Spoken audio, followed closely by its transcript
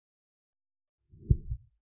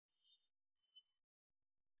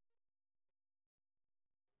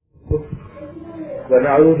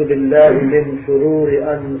ونعوذ بالله من شرور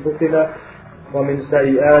أنفسنا ومن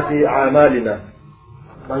سيئات أعمالنا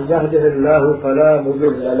من يهده الله فلا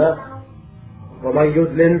مضل له ومن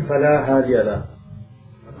يضلل فلا هادي له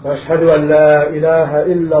وأشهد أن لا إله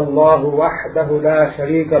إلا الله وحده لا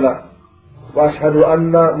شريك له وأشهد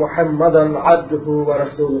أن محمدا عبده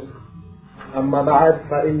ورسوله أما بعد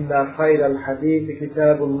فإن خير الحديث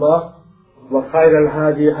كتاب الله وخير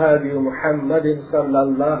الهادي هادي محمد صلى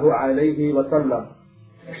الله عليه وسلم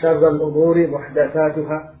وشر الأمور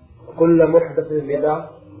محدثاتها وكل محدث بدعة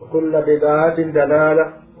وكل بدعة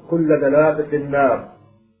دلالة وكل دلالة في النار.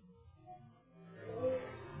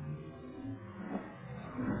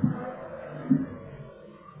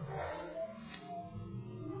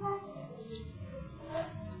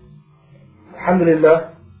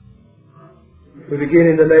 Alhamdulillah, we begin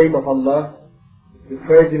in the name of Allah. We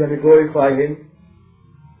praise Him and we glorify Him,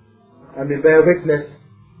 and we bear witness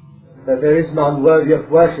that there is none worthy of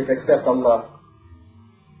worship except Allah.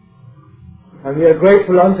 And we are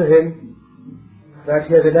grateful unto Him that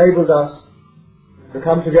He has enabled us to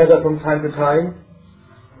come together from time to time,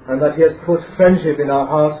 and that He has put friendship in our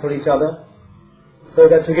hearts for each other, so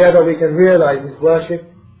that together we can realize His worship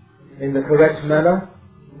in the correct manner,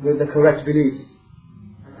 with the correct beliefs,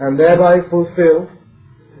 and thereby fulfill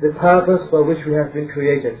the purpose for which we have been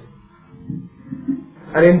created.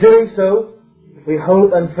 And in doing so, we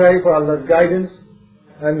hope and pray for Allah's guidance,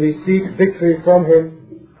 and we seek victory from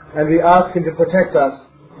Him, and we ask Him to protect us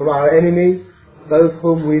from our enemies, both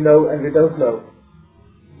whom we know and we don't know.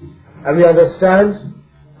 And we understand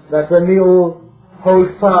that when we all hold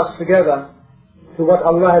fast together to what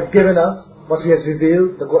Allah has given us, what He has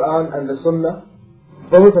revealed, the Quran and the Sunnah,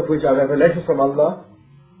 both of which are revelations from Allah,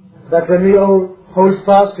 that when we all hold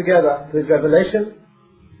fast together to His revelation,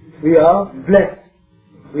 we are blessed,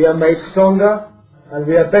 we are made stronger, and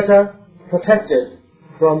we are better protected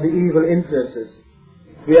from the evil influences.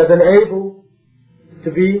 We are then able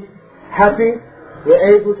to be happy, we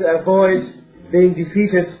are able to avoid being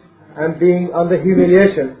defeated and being under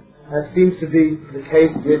humiliation, as seems to be the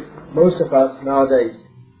case with most of us nowadays.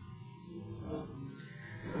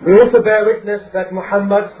 We also bear witness that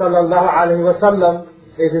Muhammad sallallahu alaihi wasallam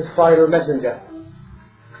is His final messenger.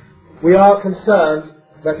 We are concerned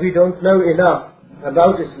that we don't know enough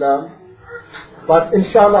about Islam, but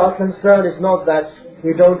inshallah our concern is not that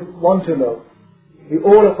we don't want to know.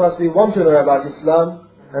 All of us, we want to know about Islam,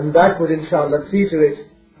 and that would inshallah see to it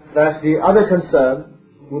that the other concern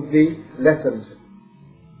would be lessened.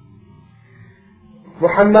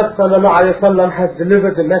 Muhammad sallallahu alaihi wasallam has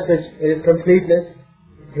delivered the message in its completeness.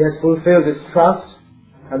 He has fulfilled His trust,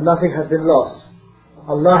 and nothing has been lost.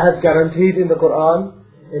 Allah has guaranteed in the Quran,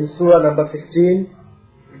 in Surah number 15,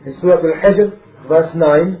 in Surah Al-Hijr, verse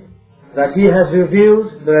 9, that He has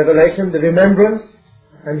revealed the revelation, the remembrance,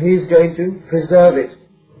 and He is going to preserve it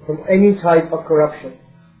from any type of corruption.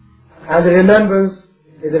 And the remembrance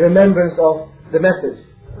is the remembrance of the message,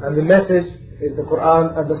 and the message is the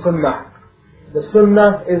Quran and the Sunnah. The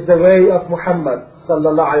Sunnah is the way of Muhammad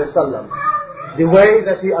sallallahu alaihi wasallam, the way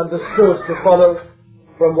that he understood to follow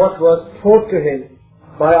from what was taught to him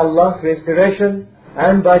by Allah through inspiration,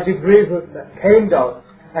 and by Jibreel, who came down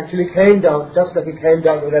just like He came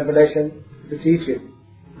down with revelation to teach him.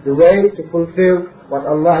 The way to fulfill what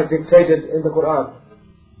Allah has dictated in the Quran.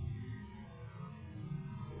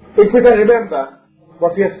 If we can remember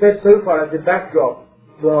what we have said so far as the backdrop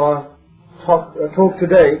to our talk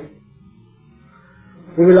today,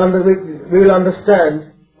 we will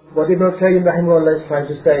understand what Ibn Qayyim rahimahullah is trying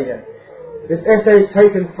to say here. This essay is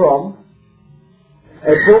taken from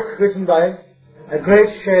a book written by a great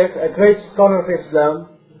sheikh, a great scholar of Islam,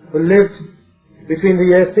 who lived between the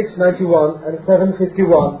years 691 and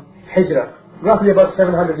 751 Hijrah, roughly about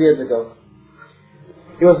 700 years ago.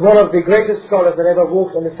 He was one of the greatest scholars that ever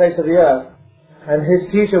walked on the face of the earth, and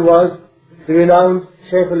his teacher was the renowned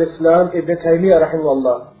Shaykh al-Islam Ibn Taymiyyah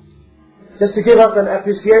rahimahullah. Just to give us an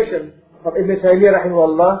appreciation of Ibn Taymiyyah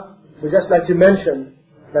rahimahullah, we'd just like to mention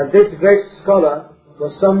that this great scholar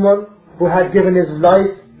was someone who had given his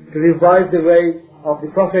life to revive the way of the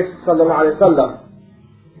Prophet sallallahu alaihi wasallam.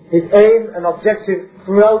 His aim and objective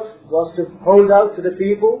throughout was to hold out to the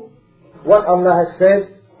people what Allah has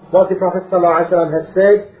said, what the Prophet sallallahu alaihi wasallam has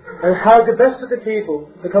said, and how the best of the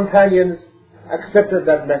people, the companions, accepted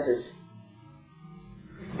that message.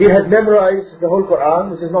 He had memorized the whole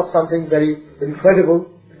Quran, which is not something very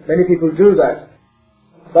incredible. Many people do that.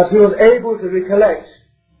 But he was able to recollect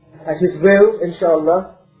at his will,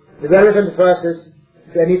 inshallah, the relevant verses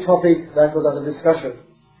to any topic that was under discussion.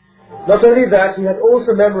 Not only that, he had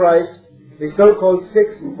also memorized the so-called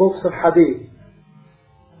 6 books of hadith.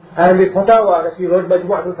 And the Fatawa that he wrote,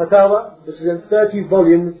 Majmu'at al-Fatawa, which is in 30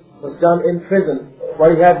 volumes, was done in prison,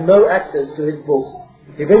 while he had no access to his books.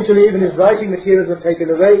 Eventually even his writing materials were taken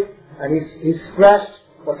away, and he scratched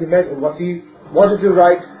what he meant, what he wanted to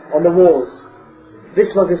write on the walls.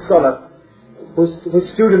 This was a scholar,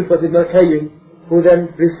 whose student was Ibn al-Qayyim, who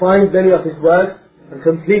then refined many of his works and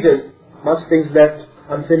completed much things left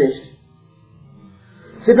unfinished.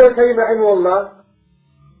 Ibn al-Qayyim rahimahullah,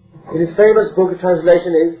 in his famous book, the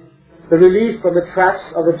translation is, The Relief from the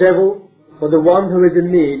Traps of the Devil for the One Who is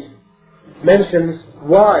in Need, mentions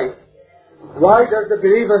why. Why does the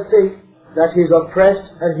believer think that he is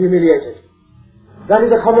oppressed and humiliated? That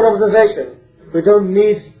is a common observation. We don't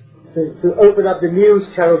need to open up the news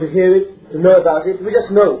channel to hear it, to know about it. We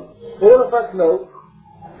just know. All of us know,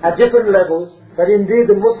 at different levels, that indeed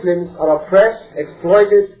the Muslims are oppressed,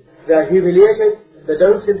 exploited, they are humiliated, they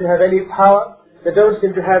don't seem to have any power, they don't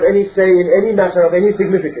seem to have any say in any matter of any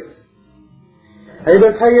significance. And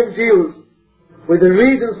Ibn Qayyim deals with the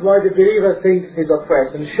reasons why the believer thinks he's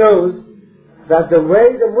oppressed, and shows that the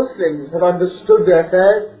way the Muslims have understood their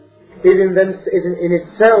affairs is in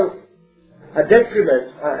itself a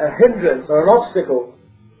detriment, a hindrance or an obstacle.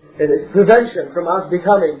 It is prevention from us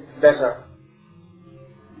becoming better.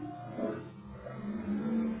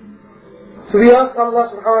 So we ask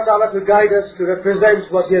Allah subhanahu wa ta'ala to guide us to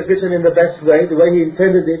represent what He has written in the best way, the way He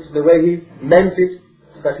intended it, the way He meant it,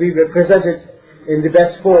 that we represent it in the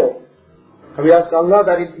best form. And we ask Allah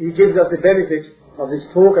that He gives us the benefit of this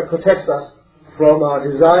talk and protects us from our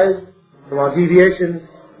desires, from our deviations,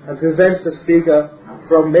 and prevents the speaker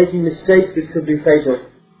from making mistakes which could be fatal.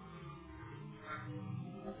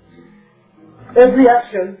 Every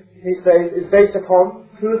action, he says, is based upon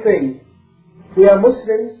two things. We are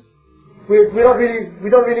Muslims. We don't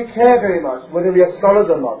really care very much whether we are scholars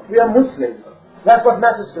or not. We are Muslims. That's what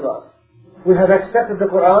matters to us. We have accepted the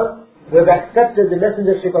Quran. We have accepted the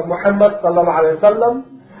messengership of Muhammad sallallahu alaihi wasallam,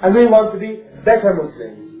 and we want to be better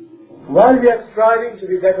Muslims. While we are striving to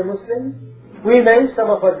be better Muslims, some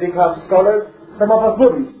of us become scholars, some of us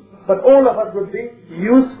wouldn't, but all of us would be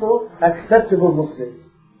useful, acceptable Muslims.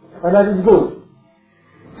 And that is good.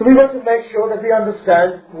 So we want to make sure that we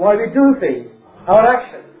understand why we do things, our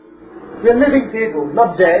actions. We are living people,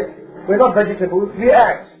 not dead. We're not vegetables, we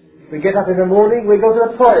act. We get up in the morning, we go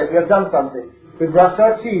to the toilet, we have done something. We brushed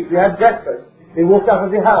our teeth, we had breakfast, we walked out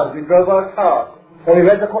of the house, we drove our car, or we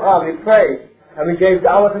read the Quran, we prayed, and we gave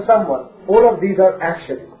da'wah to someone. All of these are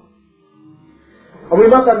actions. And we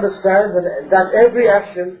must understand that every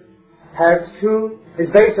action is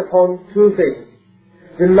based upon two things.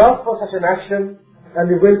 The love for such an action and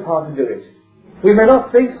the willpower to do it. We may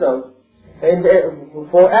not think so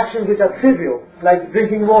for actions which are trivial, like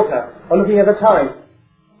drinking water or looking at the time.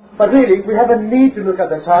 But really, we have a need to look at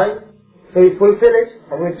the time, so we fulfill it,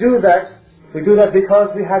 and we do that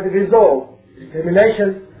because we have the resolve,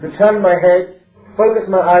 determination to turn my head, focus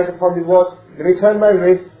my eyes upon the watch, let me turn my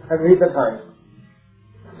wrist and read the time.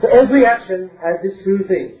 So every action has these two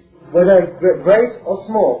things, whether great or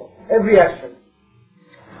small, every action.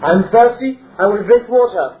 I'm thirsty, I will drink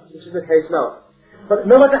water, which is the case now. But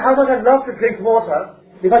no matter how much I love to drink water,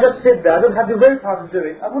 if I just sit there, I don't have the willpower to do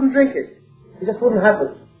it, I wouldn't drink it. It just wouldn't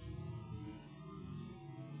happen.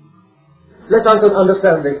 Let's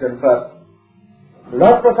understand this then first.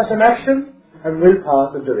 Love for such an action and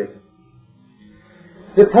willpower to do it.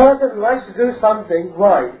 The person likes to do something,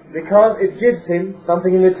 why? Because it gives him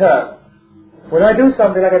something in return. When I do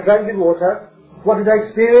something like I drank the water, what did I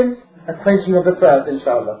experience? A quenching of the thirst,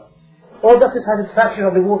 inshallah. Or just the satisfaction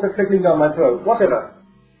of the water trickling down my throat, whatever.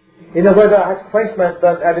 Whether I had quenched my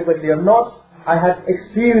thirst adequately or not, I had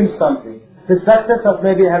experienced something. The success of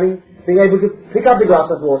maybe being able to pick up the glass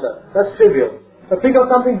of water, that's trivial. But think of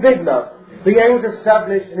something big now. Being able to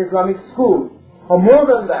establish an Islamic school, or more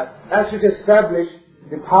than that, actually to establish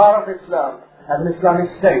the power of Islam as an Islamic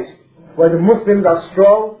state, where the Muslims are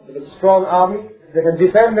strong, with a strong army, they can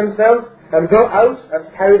defend themselves and go out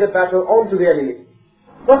and carry the battle on to the enemy.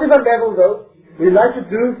 Whatever level though, we like to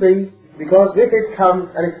do things because with it comes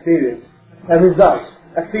an experience, a result,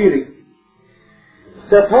 a feeling.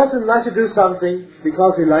 So a person likes to do something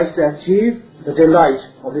because he likes to achieve the delight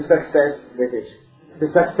of the success with it. The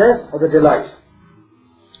success or the delight.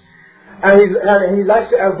 And he likes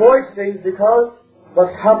to avoid things because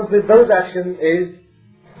what comes with those actions is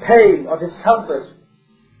pain or discomfort.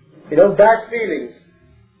 Bad feelings,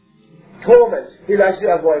 torment. He likes to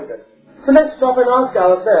avoid them. So let's stop and ask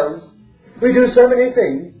ourselves, we do so many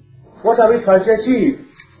things, what are we trying to achieve?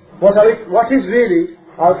 What is really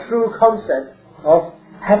our true concept of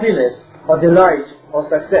happiness or delight or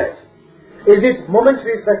success? Is it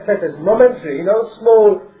momentary successes, momentary,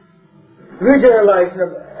 small regionalized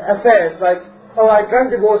affairs like, oh, I drank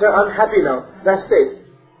the water, I'm happy now, that's it.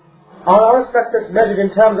 Are our success measured in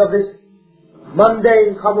terms of this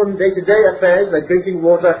mundane, common day-to-day affairs like drinking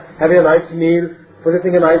water, having a nice meal,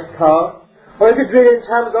 possessing a nice car? Or is it really in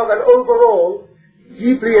terms of an overall,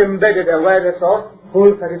 deeply embedded awareness of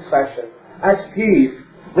full satisfaction, at peace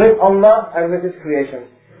with Allah and with His creation,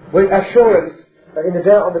 with assurance that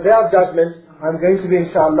on the day of judgment, I'm going to be,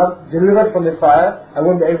 inshallah, delivered from the fire. I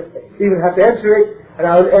won't even have to enter it, and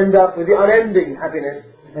I will end up with the unending happiness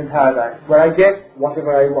in paradise, where I get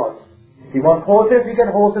whatever I want. If you want horses, you get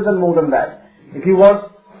horses and more than that. If you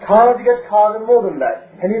want cars, you get cars and more than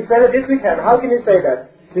that. Can you say that? Yes, we can. How can you say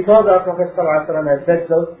that? Because our Prophet ﷺ has said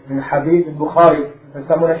so in the Hadith in Bukhari, and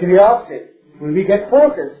someone actually asked him, will we get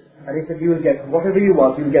horses? And he said, you will get whatever you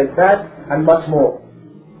want, you will get that and much more.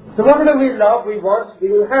 So whatever we love, we want,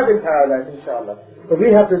 we will have in paradise, inshallah. But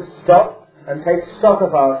we have to stop and take stock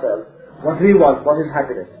of ourselves. What do we want? What is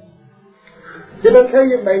happiness? Ibn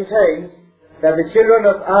Qayyim maintains that the children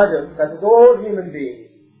of Adam, that is all human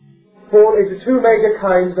beings, fall into two major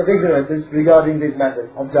kinds of ignorances regarding these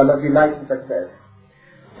matters of delight and success.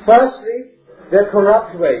 Firstly, their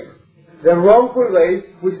corrupt ways, their wrongful ways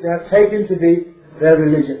which they have taken to be their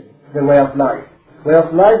religion, their way of life. Way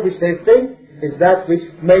of life which they think is that which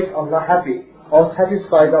makes Allah happy or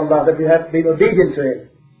satisfies Allah, that we have been obedient to Him.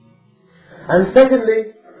 And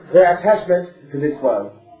secondly, their attachment to this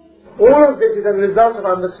world. All of this is as a result of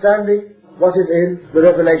understanding what is in the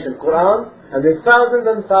Revelation, Quran, and the thousands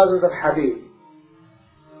and thousands of Hadith.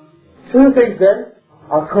 Two things then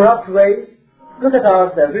are corrupt ways. Look at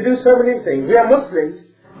ourselves. We do so many things. We are Muslims.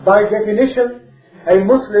 By definition, a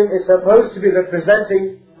Muslim is supposed to be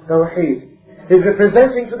representing Tawheed. He's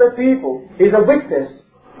representing to the people. He's a witness.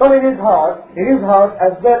 Not in his heart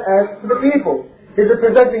as well as to the people. He's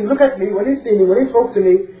representing, look at me, when you see me, when you talk to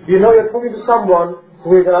me, you know you're talking to someone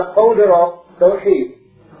who is an upholder of Tawheed.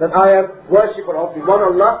 That I am worshipper of the one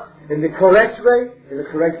Allah in the correct way, in the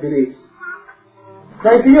correct beliefs. So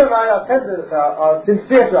if you and I are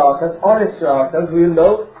sincere to ourselves, honest to ourselves, we will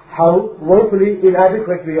know how woefully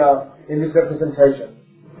inadequate we are in this representation.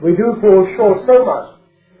 We do fall short so much.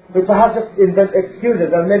 We perhaps just invent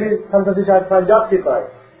excuses, and maybe sometimes which I find justified.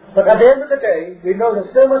 But at the end of the day, we know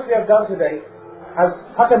that so much we have done today, as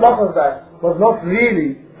such a lot of that was not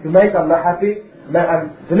really to make Allah happy,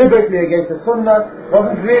 and deliberately against the Sunnah,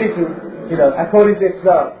 wasn't really to, according to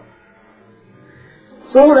Islam.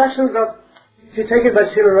 So all actions are taken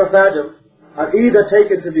by children of Adam are either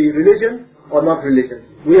taken to be religion or not religion.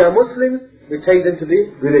 We are Muslims, we take them to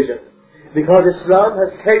be religion. Because Islam has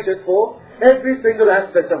catered for every single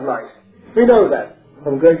aspect of life. We know that.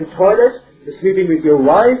 From going to toilet, to sleeping with your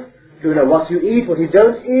wife, to what you eat, what you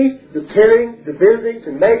don't eat, to killing, to building,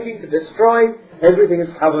 to making, to destroying, everything is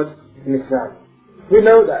covered in Islam. We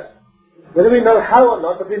know that. Whether we know how or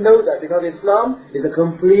not, but we know that because Islam is a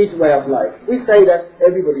complete way of life. We say that,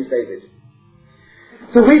 everybody says it.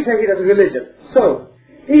 So we take it as a religion. So,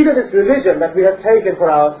 either this religion that we have taken for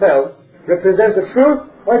ourselves represents the truth,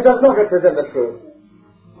 or it does not represent the truth.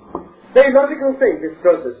 Very logical thing, this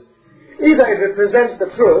process. Either it represents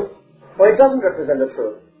the truth, or it doesn't represent the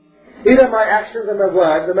truth. Either my actions and my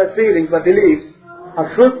words and my feelings, my beliefs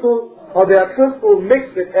are truthful, or they are truthful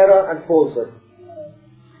mixed with error and falsehood.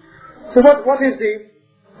 So what is the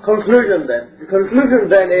conclusion then? The conclusion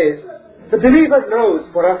then is, the believer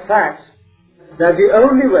knows for a fact that the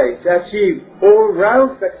only way to achieve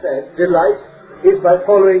all-round success, delight, is by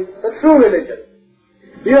following the true religion.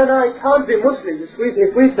 You and I can't be Muslims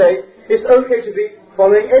if we say it's okay to be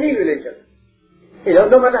following any religion.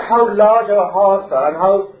 No matter how large our hearts are and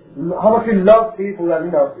how much we love people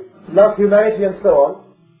and love humanity and so on.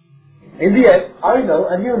 In the end, I know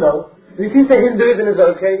and you know, if you say Hinduism is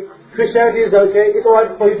okay, Christianity is okay, it's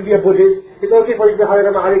alright for you to be a Buddhist, it's okay for you to be a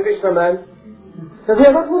Hare Krishna man, then we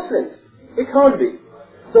are not Muslims. It can't be.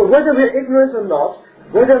 So whether we are ignorant or not,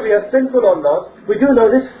 whether we are sinful or not, we do know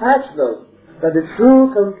this fact though, that the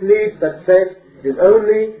true complete success is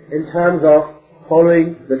only in terms of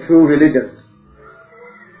following the true religion.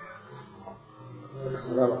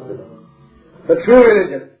 The true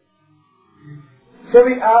religion. So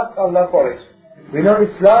we ask Allah for it. We know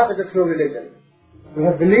Islam is a true religion. We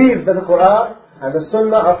have believed that the Quran and the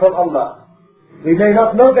Sunnah are from Allah. We may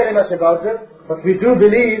not know very much about it, but we do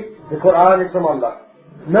believe the Quran is from Allah.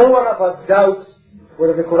 No one of us doubts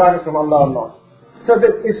whether the Quran is from Allah or not. So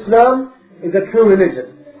that Islam is a true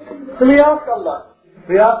religion. So we ask Allah.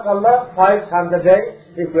 We ask Allah 5 times a day,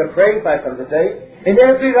 if we are praying 5 times a day, in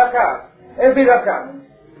every rak'ah,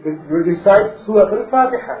 we recite Surah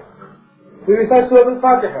Al-Fatiha. We recite Surah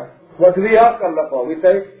Al-Fatiha. What do we ask Allah for? We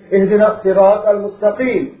say, Ihdina Sirat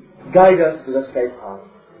al-Mustaqim. Guide us to the straight path.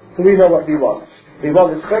 So we know what we want. We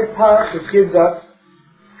want the straight path which gives us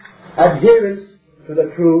adherence to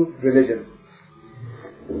the true religion.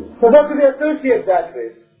 So what do we associate that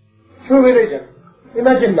with? True religion.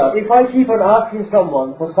 Imagine now, if I keep on asking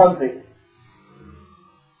someone for something,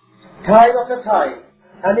 time after time,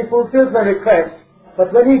 and he fulfills my request,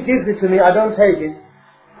 but when he gives it to me, I don't take it,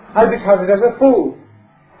 I'll be counted as a fool.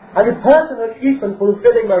 And the person who keeps on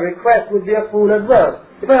fulfilling my request would be a fool as well.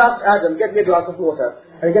 If I ask Adam, get me a glass of water,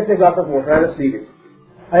 and he gets me a glass of water, I just leave it.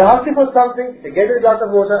 I asked him for something, he gave me a glass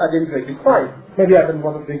of water, I didn't drink it, fine. Maybe I don't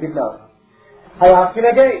want to drink it now. I ask him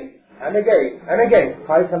again, and again, and again,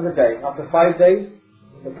 5 times a day. After 5 days,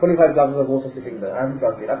 there's 25 glasses of water sitting there. I haven't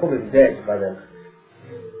drunk it. I'm probably dead by then.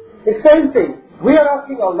 The same thing. We are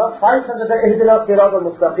asking Allah 5 times a day, Ihdina Sirat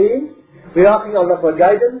al-Mustaqim. We are asking Allah for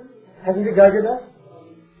guidance. Hasn't He guided us?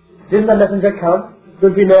 Didn't the messenger come?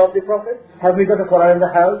 Don't we know of the Prophet? Have we got a Quran in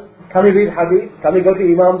the house? Can we read Hadith? Can we go to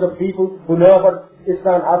Imams of people who know about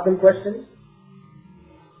Islam and ask them questions?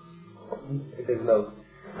 It is no.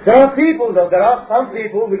 There are people though, there are some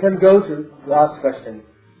people we can go to ask questions.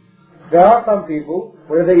 There are some people,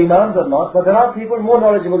 whether they're Imams or not, but there are people more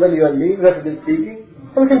knowledgeable than you and me, relatively speaking,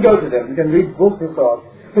 and we can go to them, we can read books and so on.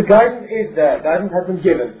 So guidance is there, guidance has been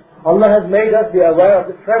given. Allah has made us be aware of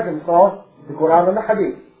the presence of the Quran and the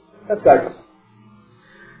Hadith. That's guidance.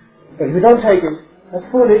 But if we don't take it, that's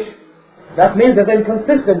foolish. That means there's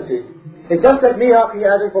inconsistency. It's just like me asking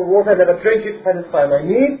Adam for water and never drink it to satisfy my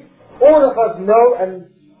need. All of us know and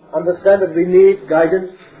understand that we need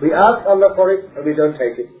guidance. We ask Allah for it and we don't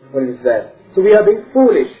take it when it's there. So we are being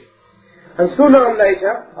foolish. And sooner or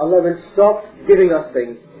later, Allah will stop giving us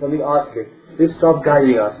things when we ask it. He will stop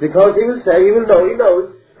guiding us. Because He will say, He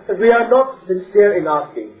knows that we are not sincere in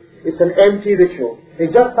asking. It's an empty ritual.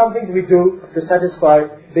 It's just something we do to satisfy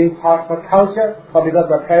being part of our culture, or because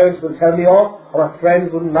my parents will tell me off, or my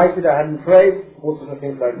friends wouldn't like it, I hadn't prayed, all sorts of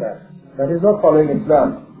things like that. That is not following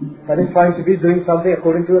Islam. That is trying to be doing something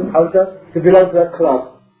according to a culture, to belong to a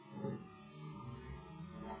club.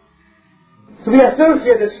 So we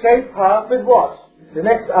associate the straight path with what? The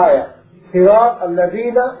next ayah. Sirat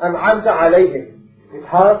al-ladina an'amta alayhim. The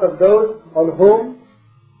path of those on whom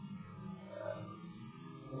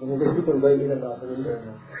people going in and out.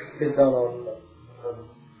 Sit down on.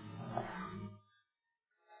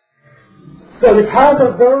 So the path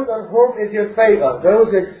of those on whom is your favor,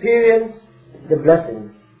 those who experience the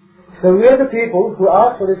blessings. So we are the people who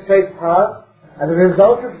ask for the straight path, as a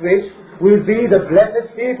result of which we will be the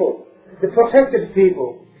blessed people, the protected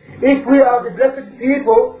people. If we are the blessed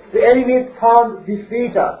people, the enemies can't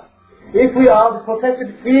defeat us. If we are the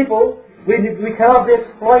protected people, we cannot be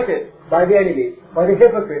exploited by the enemies, by the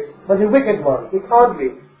hypocrites, by the wicked ones. We can't be.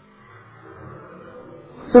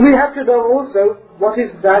 So we have to know also what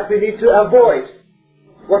is that we need to avoid.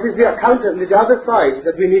 What is the other side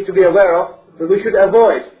that we need to be aware of, that we should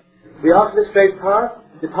avoid. We ask the straight path,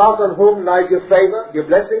 the path on whom lies your favor, your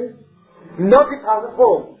blessings, not the path of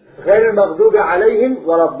whom. غَيْرِ الْمَغْضُوبِ عَلَيْهِمْ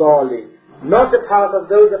وَلَا الضَّالِّينَ. Not the path of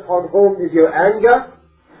those upon whom is your anger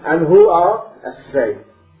and who are astray.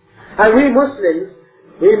 And we Muslims,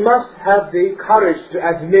 we must have the courage to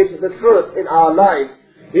admit the truth in our lives.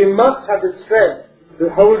 We must have the strength to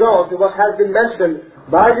hold on to what has been mentioned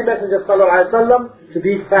by the Messenger ﷺ to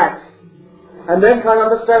be facts. And then try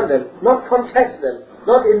and understand them, not contest them,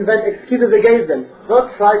 not invent excuses against them,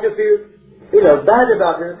 not try to feel bad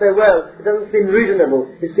about it and say, well, it doesn't seem reasonable,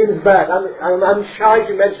 it seems bad, I'm shy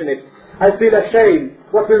to mention it, I feel ashamed,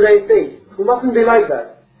 what will they think? We mustn't be like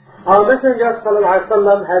that. Our Messenger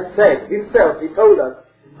ﷺ has said himself, he told us,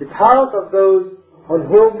 the path of those on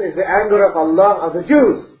whom is the anger of Allah are the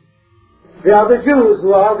Jews. They are the Jews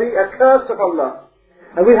who are the accursed of Allah.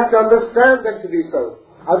 And we have to understand them to be so.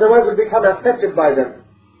 Otherwise we'll become affected by them.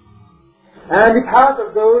 And the path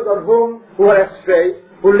of those on who are astray,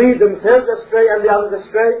 who lead themselves astray and the others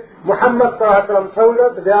astray, Muhammad ﷺ told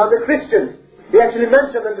us that they are the Christians. He actually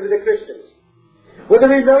mentioned them to be the Christians. Whether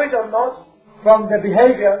we know it or not, from their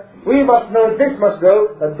behavior, we must know, this must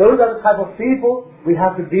know, that those are the type of people we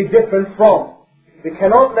have to be different from. We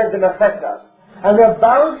cannot let them affect us. And they are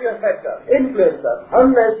bound to affect us, influence us,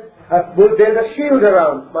 unless there's a shield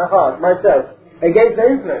around my heart, myself, against the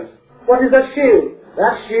influence. What is that shield?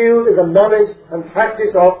 That shield is the knowledge and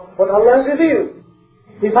practice of what Allah has revealed.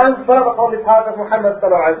 If I'm firm upon the path of Muhammad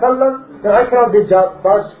ﷺ, then I cannot be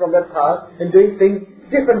budged from that path and doing things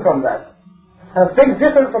different from that. And things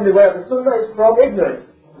different from the way of the Sunnah is from ignorance.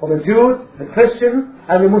 From the Jews, the Christians,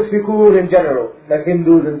 and the Mushrikun in general, like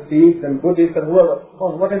Hindus and Sikhs and Buddhists and whoever.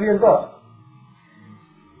 Oh, what have you got?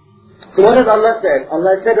 So what does Allah say?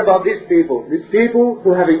 Allah said about these people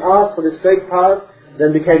who having asked for the straight path,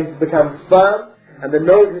 then become firm, and they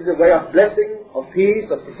know this is a way of blessing, of peace,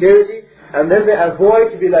 of security, and then they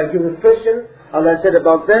avoid to be like you Christians. Allah said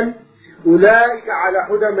about them, أُولَٰئِكَ عَلَى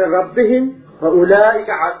هُدًى مِنْ رَبِّهِمْ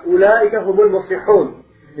وَأُولَٰئِكَ هُمُ الْمُفْلِحُونَ.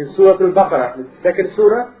 In Surah Al-Baqarah, the second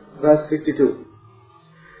surah, verse 52.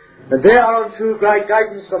 That they are on true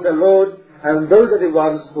guidance from the Lord, and those are the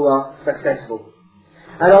ones who are successful.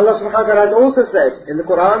 And Allah subhanahu wa ta'ala has also said in the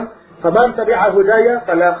Quran, فَمَنْ تَبِعَ هُدَيَّ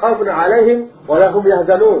فَلَا خَوْفٌ عَلَيْهِمْ وَلَا هُمْ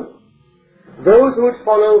يَحْزَنُونَ. Those who would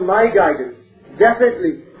follow my guidance,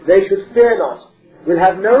 definitely they should fear not, will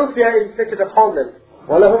have no fear inflicted upon them,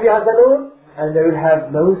 وَلَا هُمْ يَحْزَنُونَ, and they will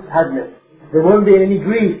have no sadness. There won't be any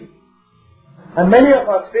grief. And many of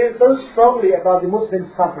us feel so strongly about the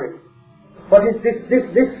Muslims suffering. But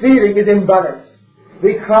this feeling is imbalanced.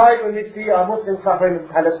 We cry when we see our Muslims suffering in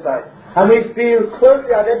Palestine. And we feel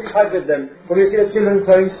closely identified with them when we see the children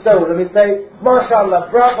throwing stones. And we say, MashaAllah,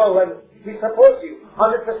 bravo, and we support you,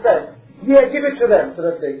 100%. Yeah, give it to them,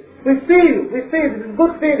 sort of thing. We feel, this is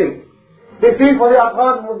good feeling. We feel for the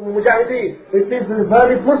Afghan Mujahideen. We feel for the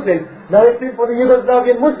Burmese Muslims. Now we feel for the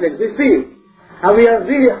Yugoslavian Muslims. We feel. And we are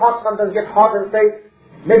really hot, sometimes get hot and say,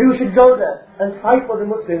 maybe we should go there and fight for the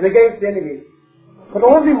Muslims against the enemy. But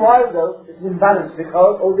all the while though, it's imbalanced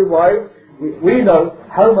because all the while we know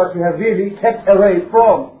how much we have really kept away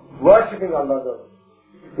from worshipping Allah though.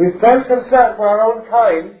 We felt concerned for our own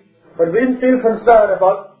kind, but we didn't feel concerned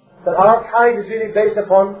about that our kind is really based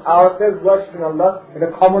upon ourselves worshipping Allah in a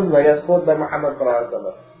common way as taught by Muhammad sallallahu alaihi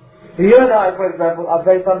wasallam. You and I, for example, are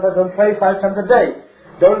very sometimes don't pray 5 times a day.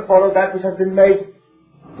 Don't follow that which has been made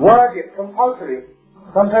wajib, compulsory.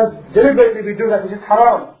 Sometimes deliberately we do that which is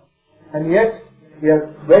haram. And yet we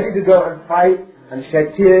are ready to go and fight and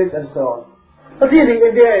shed tears and so on. But really,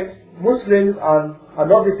 in the end, Muslims are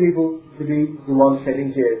not the people to be the ones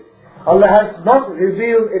shedding tears. Allah has not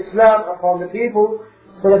revealed Islam upon the people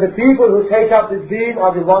so that the people who take up this deen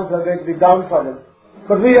are the ones who are going to be downtrodden.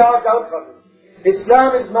 But we are downtrodden.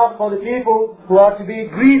 Islam is not for the people who are to be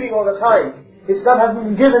grieving all the time. Islam has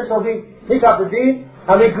been given so we pick up the deen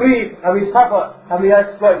and we grieve and we suffer and we are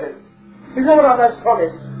exploited. This is what Allah has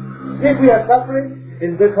promised. If we are suffering,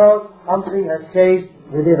 it's because something has changed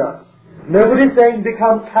within us. Nobody is saying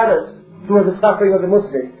become callous towards the suffering of the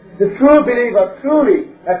Muslims. The true believer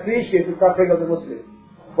truly appreciates the suffering of the Muslims.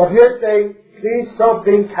 What we are saying, please stop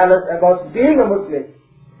being callous about being a Muslim.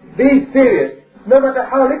 Be serious. No matter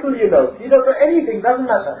how little you know. You don't know anything, doesn't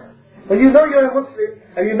matter. But you know you're a Muslim,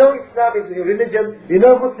 and you know Islam is your religion, you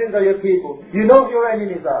know Muslims are your people, you know who your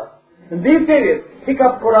enemies are. And be serious. Pick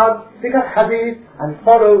up Quran, pick up Hadith, and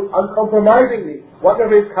follow uncompromisingly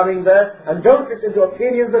whatever is coming there. And don't listen to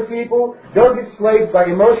opinions of people, don't be swayed by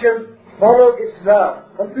emotions. Follow Islam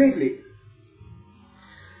completely.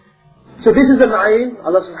 So this is the na'im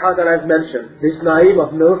Allah subhanahu wa ta'ala has mentioned. This na'im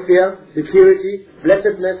of no fear, security,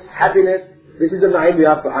 blessedness, happiness. This is the na'im we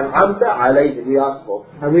ask for. An'amta alayhim we ask for.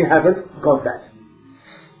 And we haven't got that.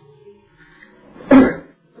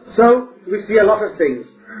 So we see a lot of things.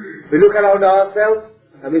 We look around ourselves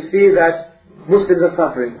and we see that Muslims are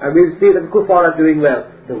suffering. And we see that the kuffar are doing well.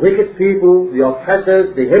 The wicked people, the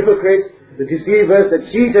oppressors, the hypocrites, the deceivers,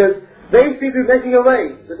 the cheaters, these people are making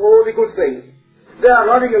away with all the good things. They are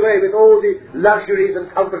running away with all the luxuries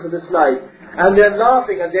and comforts of this life. And they are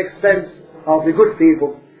laughing at the expense of the good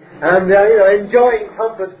people. And they are enjoying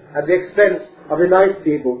comfort at the expense of the nice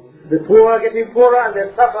people. The poor are getting poorer and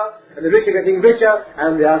they suffer. And the rich are getting richer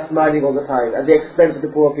and they are smiling all the time at the expense of the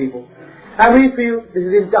poor people. And we feel this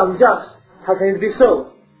is unjust. How can it be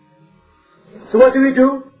so? So what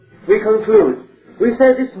do? We conclude. We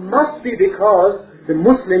say this must be because the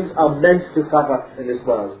Muslims are meant to suffer in this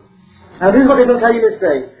world. And this is what Ibn Qayyim is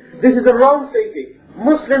saying. This is the wrong thinking.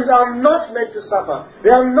 Muslims are not meant to suffer. They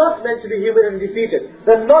are not meant to be human and defeated.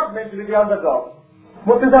 They are not meant to be the underdogs.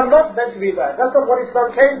 Muslims are not meant to be that. That's not what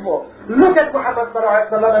Islam came for. Look at Muhammad sallallahu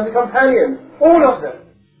alaihi wasallam and the companions. All of them.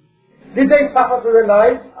 Did they suffer through their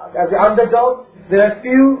lives as the underdogs? They are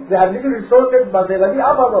few, they have little resources, but they were the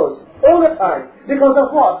uppermost. All the time. Because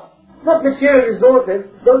of what? Not material resources,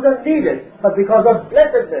 those are needed, but because of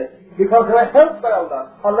blessedness. Because they were helped by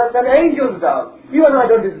Allah. Allah sent angels down. You and I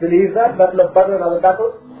don't disbelieve that, Battle of Badr and other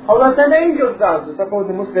battles. Allah sent angels down to support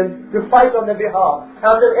the Muslims, to fight on their behalf.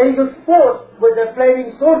 And the angels fought with their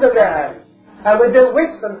flaming swords in their hands. And with their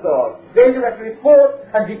whips and so on. The angels actually fought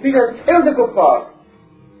and defeated and killed the kuffar.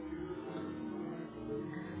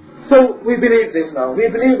 So we believe this now. We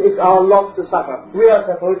believe it's our lot to suffer. We are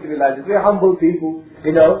supposed to be like this. We are humble people.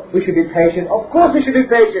 You know, we should be patient. Of course we should be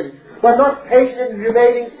patient. But not patient in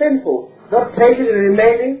remaining sinful. Not patient in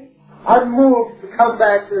remaining unmoved to come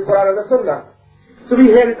back to the Quran and the Sunnah. So we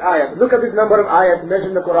hear this ayat. Look at this number of ayats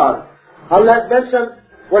mentioned in the Quran. Allah has mentioned,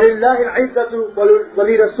 وَلِلَّهِ الْعِزَّةُ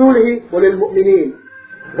وَلِرَسُولِهِ وَلِلْمُؤْمِنِينَ.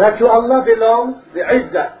 That to Allah belongs the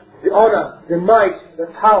izzah, the honor, the might, the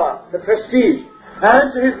power, the prestige,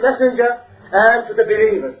 and to His messenger and to the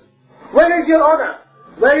believers. Where is your honor?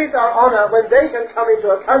 Where is our honor when they can come into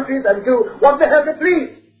our countries and do what the hell they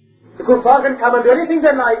please? The kuffar can come and do anything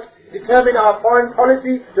they like, determine our foreign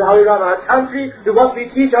policy, to how we run our country, to what we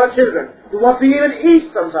teach our children, to what we even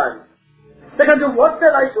eat sometimes. They can do what they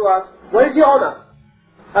like to us. Where is your honor?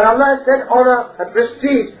 And Allah has said honor and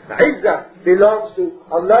prestige, izzah, belongs to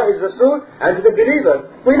Allah, His Rasul, and to the believers.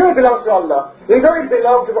 We know it belongs to Allah. We know it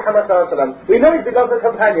belongs to Muhammad sallallahu alaihi wasallam. We know it belongs to the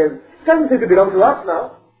companions. It doesn't seem to belong to us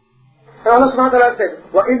now. And Allah subhanahu wa ta'ala said,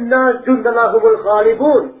 وَإِنَّا جُنْدَنَا هُمُ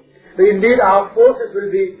الْغَالِبُونَ. So indeed our forces will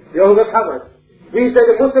be the overcomers. We say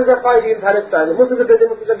the Muslims are fighting in Palestine, the Muslims are doing this,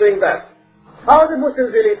 the Muslims are doing that. How are the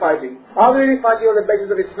Muslims really fighting? Are they really fighting on the basis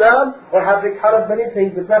of Islam, or have they covered many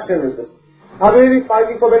things with nationalism? Are they really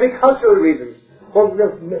fighting for maybe cultural reasons, for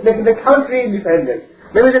making the country independent?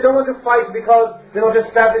 Maybe they don't want to fight because they want to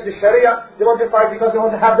establish the Sharia, they want to fight because they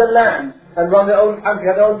want to have the land and run their own country,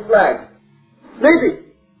 have their own flag.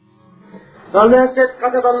 Maybe. Allah said,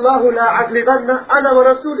 كَتَبَ اللَّهُ لَا عَدْلِبَنَّ أَنَا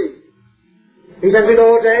وَرَسُولِي. It has been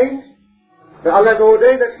ordained, that Allah has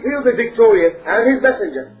ordained that He will be victorious and His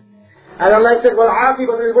messenger. And Allah said,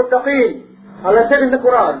 وَالْعَاقِبَةُ لِلْمُتَّقِينَ. Allah said in the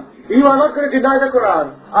Quran, you are not going to deny the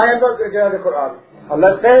Quran. I am not going to deny the Quran.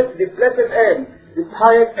 Allah said, the blessed end, the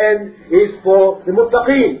highest end is for the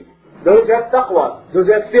muttaqeen. Those who have taqwa, those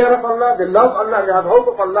who have fear of Allah, they love Allah, they have hope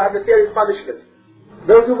of Allah, and they fear His punishment.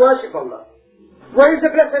 Those who worship Allah. Where is the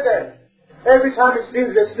blessed end? Every time it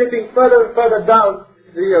seems they're slipping further and further down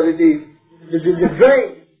the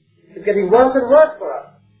drain. It's getting worse and worse for us.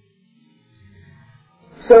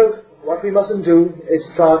 So, what we mustn't do is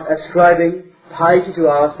start ascribing piety to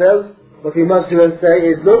ourselves. What we must do and say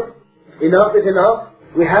is, look, enough is enough.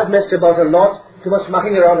 We have messed about a lot. Too much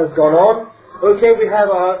mucking around has gone on. Okay, we have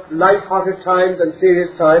our light-hearted times and serious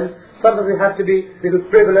times. Sometimes we have to be a little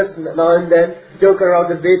frivolous now and then, joke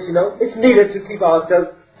around a bit, It's needed to keep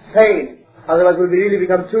ourselves sane. Otherwise we'll really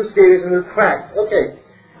become too serious and we'll crack. Okay.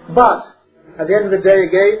 But, at the end of the day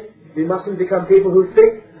again, we mustn't become people who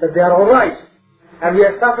think that they are alright. And we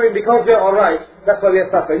are suffering because we are alright. That's why we are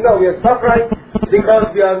suffering. No, we are suffering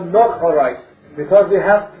because we are not alright. Because we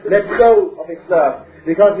have let go of Islam.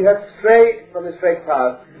 Because we have strayed from the straight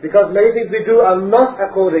path. Because many things we do are not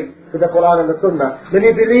according to the Quran and the Sunnah.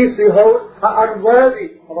 Many beliefs we hold are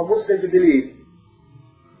unworthy of a Muslim to believe.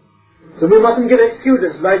 So we mustn't give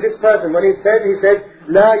excuses like this person. When he said,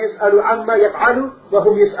 لا يسأل عما يفعل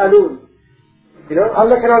وهم يسألون.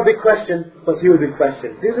 Allah cannot be questioned, but He will be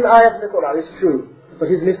questioned. This is an ayah in the Quran, it's true. But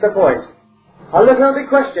He's missed the point. Allah cannot be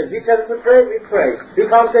questioned. He tells us to pray, we pray. You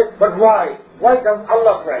can't say, but why? Why does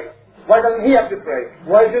Allah pray? Why doesn't He have to pray?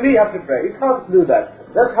 Why do we have to pray? You can't do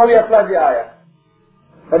that. That's how we apply the ayah.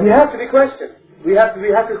 But we have to be questioned. We have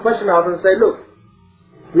to question ourselves and say, look,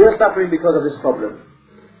 we are suffering because of this problem.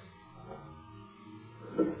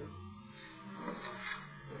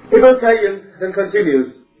 Ibn Qayyim then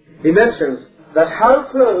continues. He mentions that how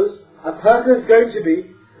close a person is going to be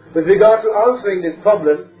with regard to answering this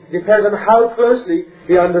problem depends on how closely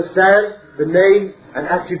he understands the names and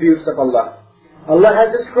attributes of Allah. Allah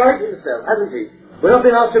has described Himself, hasn't He? We're not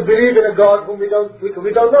being asked to believe in a God whom we don't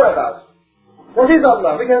know about. What is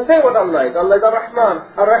Allah? We can say what Allah is. Allah is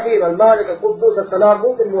Ar-Rahman, Ar-Rahim, Al-Malik, Al-Quddus, Al-Salam,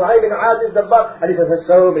 Mu'min, Muhaymin, Aziz, Dabbar, and He has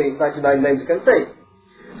so many 99 names you can say.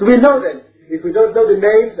 So we know then, if we don't know the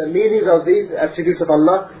names and meanings of these attributes of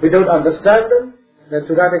Allah, we don't understand them, then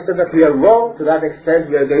to that extent that we are wrong, to that extent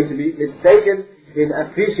we are going to be mistaken in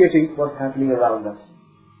appreciating what's happening around us.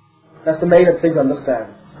 That's the main thing to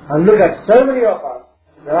understand. And look at so many of us.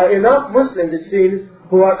 There are enough Muslims, it seems,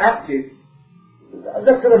 who are active.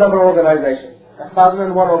 Let's look at the number of organizations.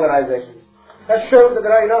 1,001 organizations. That shows that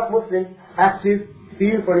there are enough Muslims active,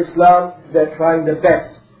 feel for Islam, they're trying their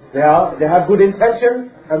best. They have good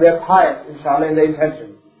intentions, and they're pious, inshallah, in their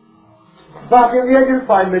intentions. But in the end you'll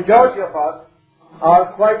find majority of us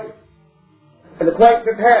are quite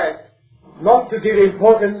prepared not to give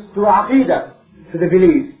importance to aqidah, to the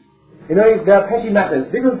beliefs. If there are petty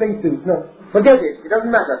matters, little things too. No, forget it. It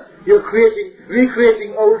doesn't matter. You're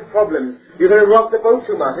recreating old problems. You're going to rock the boat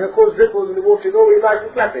too much. Cause ripples in the water. It's always nice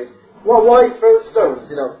and flappy. Well, why throw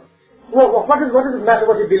stones, What does it matter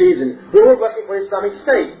what he believes in? We're all working for Islamic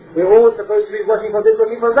State. We're all supposed to be working for this,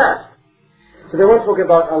 working for that. So they won't talk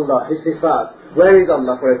about Allah, His sifat. Where is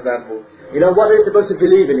Allah, for example? What are you supposed to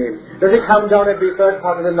believe in Him? Does He come down every third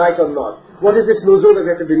part of the night or not? What is this nuzul that we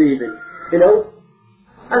have to believe in?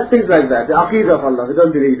 And things like that. The aqeedah of Allah, they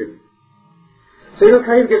don't believe in. So Ibn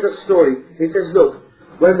Qayyim gives a story. He says, look,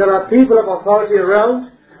 when there are people of authority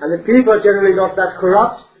around, and the people are generally not that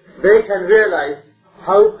corrupt, they can realize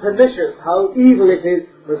how pernicious, how evil it is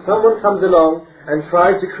when someone comes along and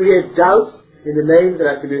tries to create doubts in the names and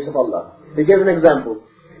attributes of Allah. He gives an example.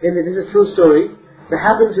 This is a true story. There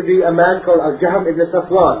happened to be a man called Al-Jahm ibn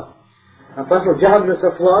Safwan. A person called Jahm ibn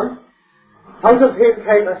Safwan. Out of him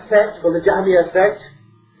came a sect called the Jahmiyyah sect.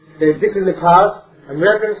 They existed in the past, and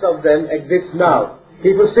remnants of them exist now.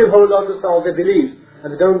 People still hold on to some of their beliefs,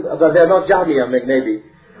 and but they're not Jahmiyyah maybe.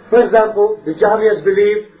 For example, the Jahmiyyahs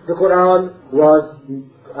believe the Quran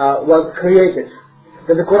was created.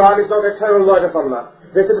 That the Quran is not the eternal word of Allah.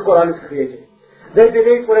 They say the Quran is created. They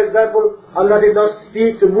believe, for example, Allah did not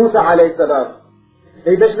speak to Musa alayhi salam.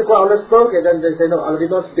 They mention the Quran, Allah spoke it, and they say, no, Allah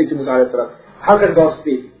did not speak to Musa alayhi salam. How can God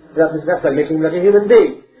speak? That's like making him like a human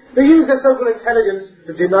being. They use their so-called intelligence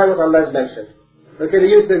to deny what Allah has mentioned. Okay,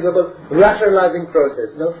 they use, for example, rationalizing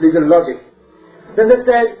process, legal logic. Then they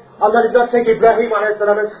say, Allah did not take Ibrahim alayhi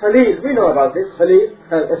salam as Khalil. We know about this, Khalil,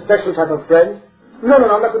 a special type of friend. No,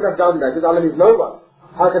 Allah couldn't have done that, because Allah is no one.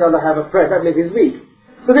 How can Allah have a friend? That makes his weak.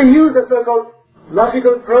 So they use the so-called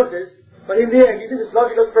logical process, but in the end, using this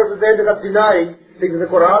logical process, they ended up denying things in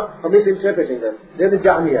the Quran or misinterpreting them. They're the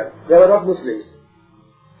Jahmiyyah. They were not Muslims.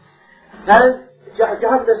 And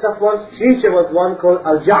Jahm ibn Safwan's teacher was one called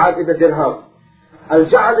Al-Ja'ad ibn Dirham.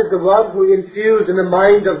 Al-Ja'ad is the one who infused in the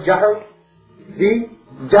mind of Jahm the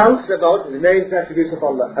doubts about the names and attributes of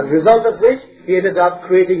Allah. As a result of which, he ended up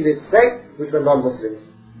creating this sect which were non-Muslims.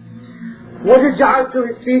 What did Ja'ad do,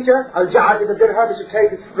 his teacher? Al-Ja'ad ibn Dirham used to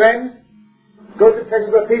take his friends, go to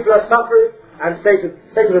places where people are suffering, and say to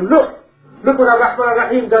them, look what Ar-Rahman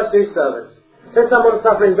Ar-Rahim does to his servants. Say someone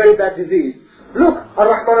suffering very bad disease. Look,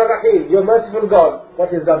 Ar-Rahman Ar-Rahim, your merciful God, what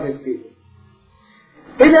he has done to his people.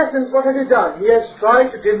 In essence, what has he done? He has tried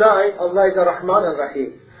to deny Allah is Ar-Rahman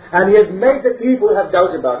Ar-Rahim. And he has made the people have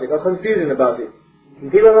doubt about it, or confusion about it.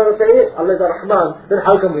 And people are going to say, yes, Allah is Ar-Rahman, then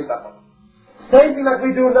how can we suffer? Same thing like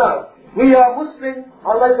we do now. We are Muslims,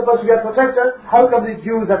 Allah is supposed to be our protector, how come the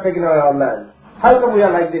Jews have taken away our land? How come we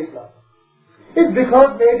are like this now? It's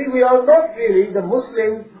because maybe we are not really the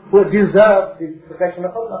Muslims who deserve the protection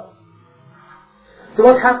of Allah. So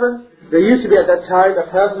what happened? There used to be at that time a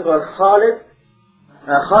person called Khalid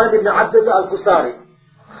ibn Abdullah al-Qusari.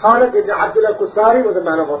 Khalid ibn Abdullah al-Qusari was a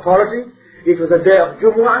man of authority. It was a day of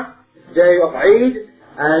Jumu'ah, day of Eid,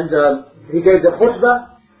 and he gave the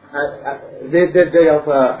khutbah, the day of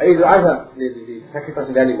Eid al-Adha, the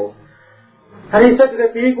sacrificing animal. And he said to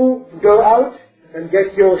the people, go out and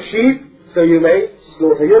get your sheep so you may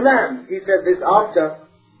slaughter your lambs. He said this after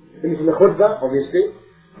finishing the khutbah, obviously.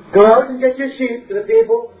 Go out and get your sheep to the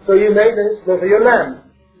people so you may then slaughter your lambs.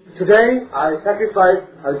 Today I sacrifice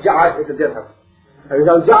Al-Ja'ad ibn Dirham. And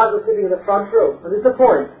Al-Ja'ad was sitting in the front row. And this is the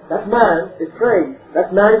point. That man is praying.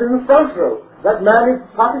 That man is in the front row. That man is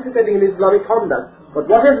participating in Islamic conduct. But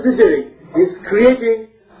what else is he doing? He's creating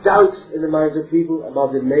doubts in the minds of people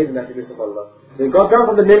about the name and attributes of Allah. So he got down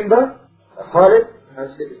from the minbar, Khalid, and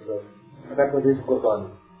slit his throat. And that was his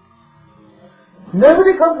Qurban.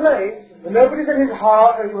 Nobody complained. Nobody said his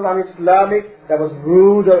heart that he was un-Islamic, that was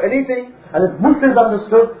rude or anything. And the Muslims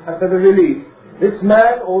understood and felt a relief. This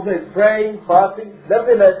man, although is praying, fasting,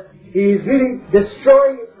 nevertheless, he is really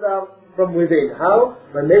destroying Islam from within. How?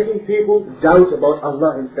 By making people doubt about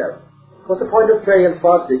Allah Himself. What's the point of praying and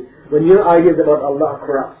fasting when your ideas about Allah are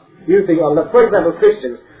corrupt? You think Allah, for example,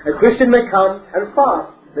 Christians. A Christian may come and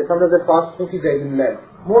fast. They sometimes they fast 40 days in Lent.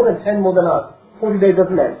 More than 10 more than us. 40 days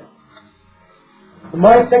of Lent.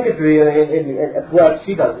 My secretary at work,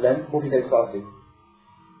 she does Lent, 40 days fasting.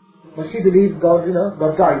 But she believes God,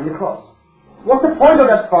 God died on the cross. What's the point of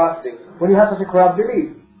that fasting when you have such a corrupt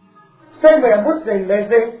belief? Same way a Muslim may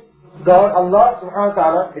think God, Allah subhanahu wa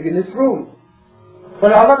ta'ala is in this room.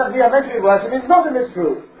 But Allah that we are meant to worship is not in this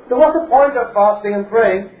room. So what's the point of fasting and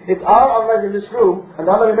praying if our Allah is in this room and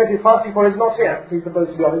Allah we meant to be fasting for is not here? He's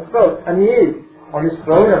supposed to be on His throne. And He is on His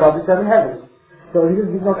throne above the seven heavens. So this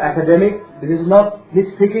is not academic, this is not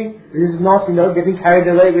nitpicking, this is not, getting carried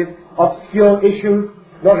away with obscure issues,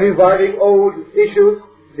 not reviving old issues.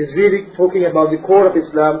 It's really talking about the core of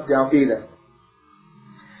Islam, the Aqidah.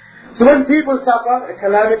 So when people suffer a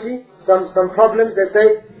calamity, some problems, they say,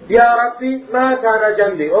 Ya Rabbi, ma kana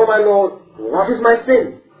jambi. Oh my Lord, what is my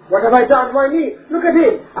sin? What have I done? Why me? Look at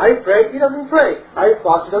him. I pray, he doesn't pray. I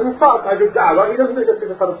fast, he doesn't fast. I do da'wah, he doesn't do just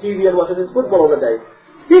sit in front of TV and watches his football all the day.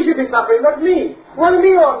 He should be suffering, not me. Why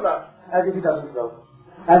me, Allah? As if he doesn't know.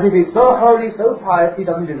 As if he's so holy, so pious, he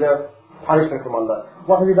doesn't deserve punishment from Allah.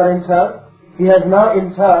 What has he done in turn? he has now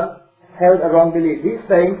in turn held a wrong belief. He's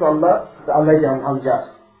saying to Allah that Allah is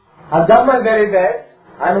unjust. I've done my very best,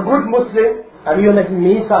 I'm a good Muslim, and you're making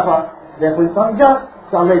me suffer, therefore it's unjust,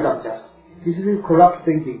 so Allah is unjust. This is corrupt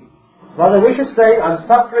thinking. Rather we should say, I'm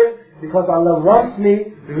suffering because Allah wants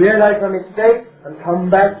me to realize my mistake and come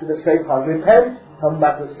back to the straight path. Repent, come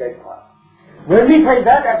back to the straight path. When we take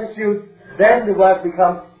that attitude, then the work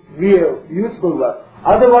becomes real, useful work.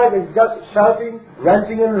 Otherwise it's just shouting,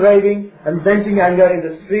 ranting and raving, and venting anger in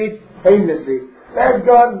the street aimlessly. Let's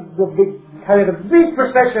go and carry a big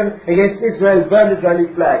procession against Israel, burn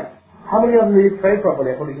Israeli flags. How many of them really pray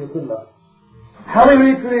properly according to Sunnah? How many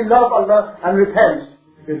really truly love Allah and repent?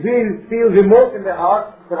 They really feel remorse in their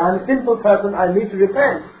hearts that I'm a sinful person, I need to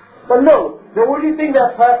repent. But no, the only thing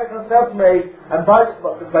they're perfect and self-made, and by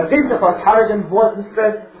dint of our courage and voice and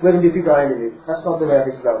strength, we're going to defeat our enemies. That's not the way of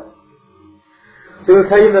Islam. So Ibn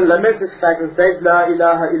Qayyim laments this fact and says, La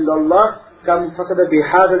ilaha illallah, kam fasada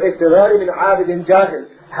bihad al-iqtirari min abidin jahil.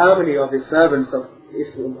 How many of the servants of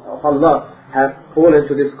Allah have fallen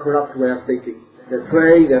to this corrupt way of thinking? They're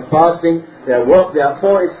praying, they're fasting, they are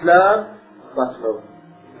for Islam, but no,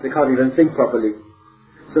 they can't even think properly.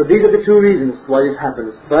 So these are the two reasons why this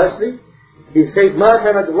happens. Firstly, he says,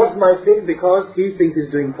 what's my sin? Because he thinks he's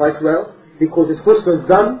doing quite well. He calls it husnul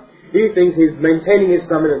dhan. He thinks he's maintaining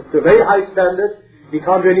Islam to a very high standard. He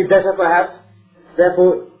can't do any better perhaps.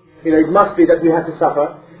 Therefore, it must be that we have to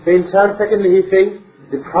suffer. So in turn, secondly, he thinks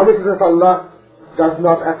the promises of Allah does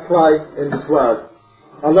not apply in this world.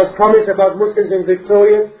 Allah's promise about Muslims being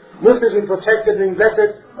victorious, Muslims being protected, being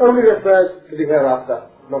blessed, only refers to the hereafter,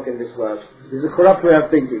 not in this world. This is a corrupt way of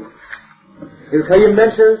thinking. Ibn Qayyim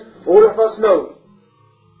mentions, all of us know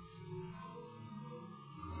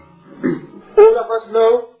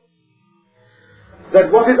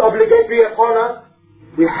that what is obligatory upon us,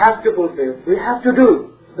 we have to fulfill, we have to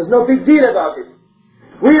do. There's no big deal about it.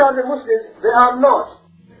 We are the Muslims, they are not.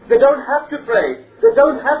 They don't have to pray, they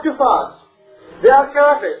don't have to fast. They are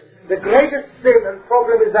kafirs. The greatest sin and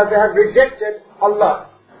problem is that they have rejected Allah.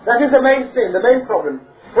 That is the main sin, the main problem.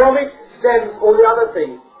 From it stems all the other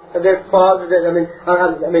things. And they fast, they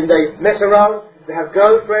mess around, they have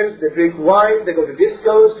girlfriends, they drink wine, they go to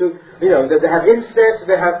discos, they have incest,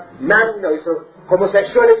 they have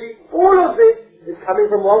homosexuality. All of this is coming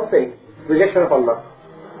from one thing, rejection of Allah.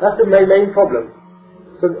 That's the main problem.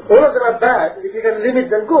 So all of them are bad. If you can limit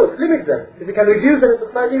them, good, limit them. If you can reduce them in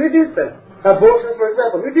society, reduce them. Abortions, for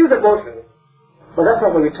example, reduce abortions. But that's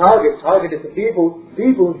not what we target. Target is the people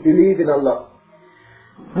who believe in Allah.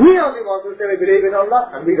 We are the ones who say we believe in Allah,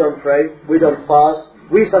 and we don't pray, we don't fast,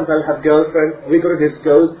 we sometimes have girlfriends, we go to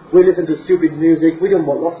discos, we listen to stupid music, we do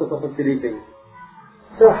lots of silly things.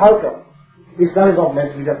 So how come? Islam is not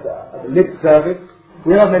meant to be just a lip service.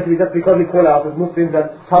 We're not meant to be just because we call out as Muslims and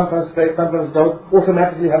sometimes pray, sometimes don't,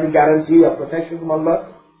 automatically have a guarantee of protection from Allah.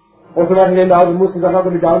 Automatically now the Muslims are not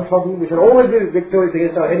going to be downtrodden. We should always be victorious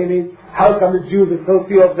against our enemies. How come the Jews, there's so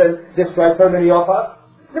few of them, destroy so many of us?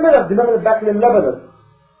 Remember the battle in Lebanon.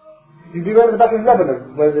 Do you remember the battle in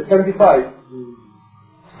Lebanon, where the 75?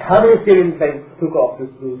 How many Syrian planes took off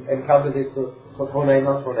to encounter this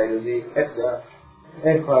tornado, the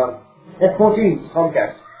F-14s,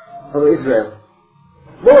 Tomcat, over Israel?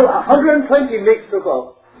 Well, 120 MiGs took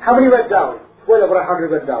off. How many went down? Well, over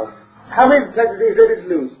 100 went down. How many planes did the Israelis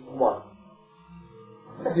lose? One.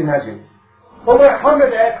 Let's imagine. Over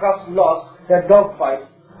 100 aircrafts lost their dogfight,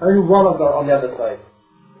 only one of them on the other side.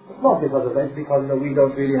 It's not because of that, it's because we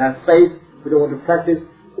don't really have faith, we don't want to practice,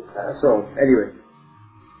 so anyway.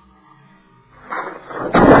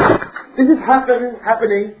 This is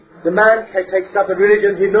happening. The man takes up a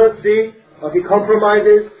religion, he knows deen, or he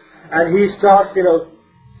compromises, and he starts,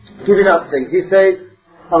 giving up things. He says,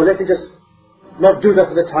 let me just not do that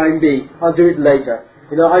for the time being, I'll do it later.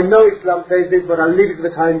 I know Islam says this, but I'll leave it for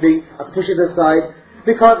the time being, I'll push it aside,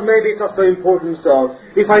 because maybe it's not so important, so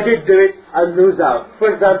if I did do it, I'll lose out. For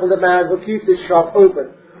example, the man who keeps his shop open,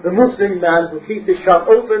 the Muslim man who keeps his shop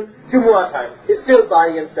open, Jumu'ah time, is still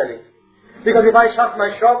buying and selling. Because if I shut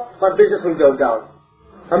my shop, my business will go down.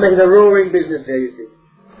 I'm making a roaring business here, you see.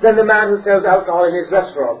 Then the man who sells alcohol in his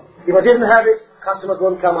restaurant, if I didn't have it, customers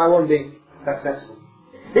won't come, I won't be successful.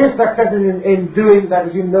 His success is in doing that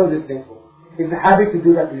which he knows is sinful. It's a habit to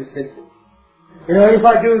do that which is sinful. If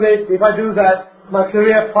I do this, if I do that, my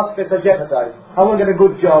career prospects are jeopardized. I won't get a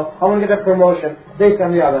good job, I won't get a promotion, this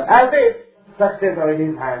and the other. As if success are in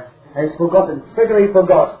his hands. And he's forgotten, straight away he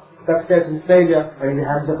forgot. Success and failure are in the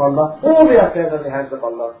hands of Allah. All the affairs are in the hands of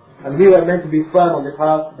Allah. And we were meant to be firm on the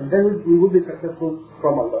path, and then we will be successful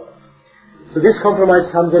from Allah. So this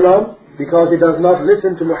compromise comes along because he does not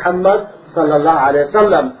listen to Muhammad sallallahu alaihi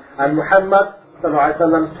wasallam. And Muhammad sallallahu alaihi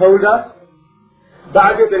wasallam told us,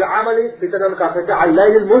 بعد بالعمل فتنا كفتح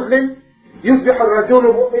الليل المظلم يصبح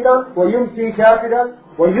الرجل مؤمنا ويمسي كافرا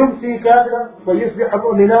ويمسي كافرا ويصبح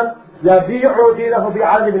مؤمنا يبيع دينه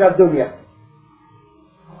بعرض من الدنيا.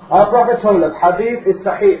 Our Prophet told us, hadith is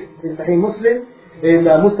sahih, in Sahih Muslim, in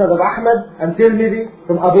Musnad of Ahmad and Tirmidhi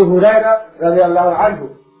from Abu Huraira radiallahu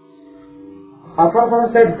anhu. Our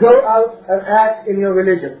Prophet said, go out and act in your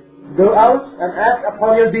religion. Go out and act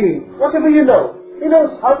upon your deen. Whatever you know. You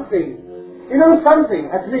know something. You know something,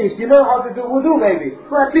 at least. You know how to do wudu maybe.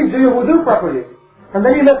 Well, at least do your wudu properly. And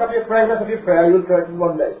then you mess up your prayer, you will correct it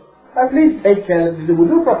one day. At least take care to do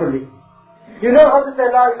wudu properly. You know how to say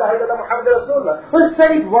La ilaha illallah Muhammad Rasulullah. Well,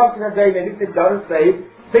 say it once in a day, maybe sit down and say it.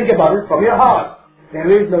 Think about it from your heart. There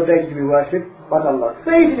is no deity to be worshipped but Allah.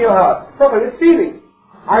 Say it in your heart, properly, feeling.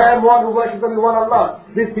 I am one who worships only one Allah.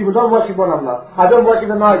 These people don't worship one Allah. I don't worship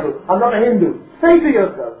an idol. I'm not a Hindu. Say to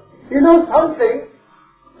yourself, you know something.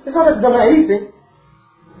 It's not that you don't know anything.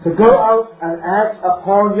 So go out and act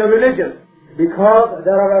upon your religion. Because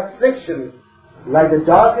there are afflictions, like the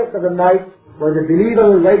darkest of the night, where the believer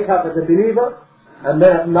will wake up as a believer, and then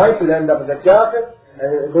at night will end up as a kafir,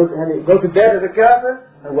 and go to bed as a kafir,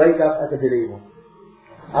 and wake up as a believer.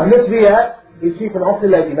 And this we act, we keep on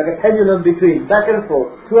oscillating like a pendulum between, back and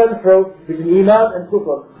forth, to and fro, between Iman and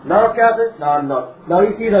Kufr. Now a kafir, now I'm not. Now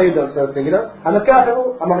you see, now you don't, sort of thing, you know. I'm a kafir,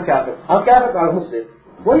 I'm not a kafir. I'm kafir, I'm a Muslim.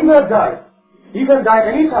 When are you going to die? You can die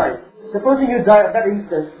at any time. Supposing you die at that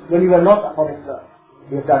instant when you are not upon Islam.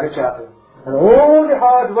 You have died a kafir. And all the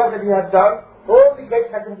hard work that you had done, all the great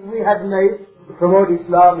sacrifices we had made to promote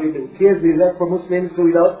Islam, the tears we left for Muslims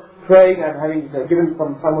to, praying and having given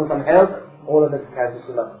someone some help, all of that counts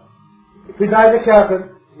as nothing. If we die as a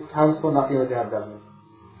kafir, it counts for nothing what they have done.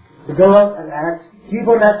 So go out and act. Keep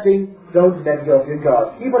on acting. Don't let go of your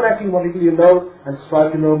God. Keep on acting what little you know and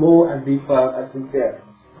strive to know more and be firm and sincere.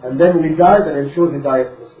 And then when we die, then ensure we die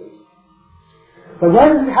as Muslims. But why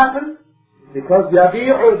does it happen? Because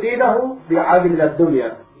يَبِيعُ دِينَهُ بِعَادٍ مِنَ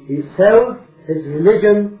الدُّنْيَا. He sells his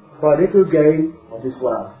religion for a little gain of this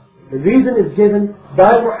world. The reason is given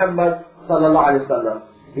by Muhammad sallallahu alaihi wasallam.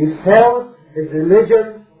 He sells his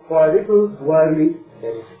religion for a little worldly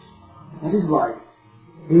benefit. That is why.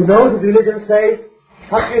 He knows his religion says,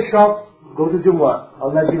 shut your shops, go to Jumu'ah.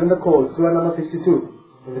 Allah has given the call, Surah number 62.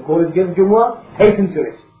 When the call is given Jumu'ah, hasten to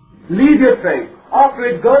it. Leave your trade. After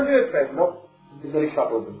it, go and do your trade. No, he's got his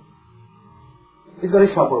shop open. He's got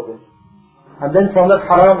his shop open. And then from that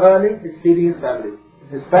haram earning, he's feeding his family.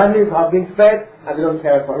 His families are being fed and they don't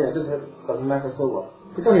care for him. It doesn't matter, so what?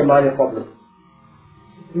 It's only a minor problem.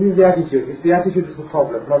 This is the attitude. It's the attitude that's the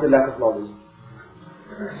problem, not the lack of knowledge.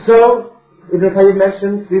 So, Ibn Qayyim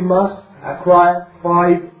mentions we must acquire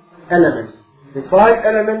 5 elements. The 5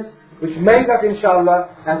 elements which make us,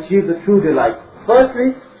 inshallah, achieve the true delight.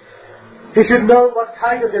 Firstly, he should know what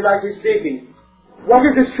kind of delight he's seeking. What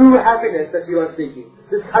is the true happiness that you are seeking?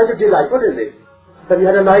 This kind of delight, what is it? That you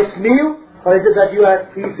had a nice meal, or is it that you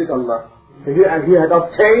had peace with Allah? And you had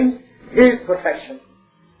obtained His protection.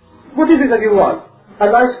 What is it that you want? A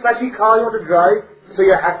nice flashy car you want to drive, so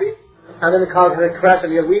you're happy, and then the car has a crash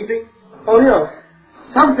and you're weeping? Or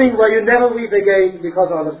something where you never weep again because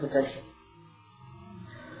of Allah's protection.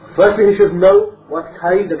 Firstly, he should know what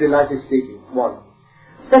kind of delight he's seeking. 1.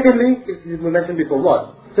 Secondly, as we mentioned before,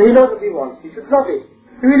 1. So he knows what he wants. He should love it.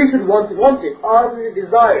 He really should want it. Ardently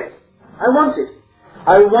desire it. I want it.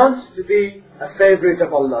 I want to be a favorite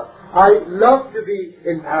of Allah. I love to be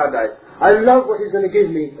in paradise. I love what He's going to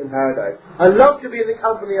give me in paradise. I love to be in the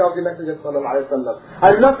company of the Messenger sallallahu alaihi wasallam.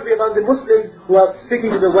 I love to be among the Muslims who are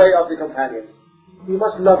sticking to the way of the companions. You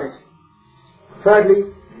must love it.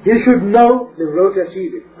 Thirdly, you should know the road to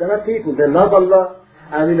achieve it. There are people, they love Allah,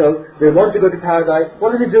 and they want to go to paradise.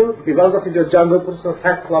 What does he do? He runs off into a jungle, puts on a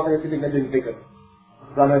sackcloth and is sitting there doing dhikr.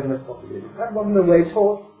 Run away from responsibility. That wasn't the way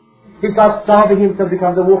taught. He starts starving himself,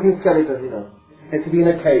 becomes a walking skeleton, and sitting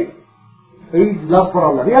in a cave. He's love for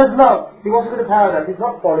Allah. He has love. He wants to go to paradise. He's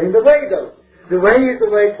not following the way though. The way is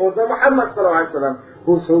the way taught by Muhammad sallallahu alaihi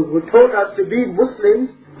wasallam, who taught us to be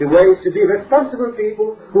Muslims. The way is to be responsible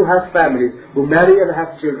people who have families, who marry and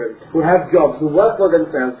have children, who have jobs, who work for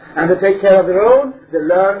themselves, and they take care of their own, they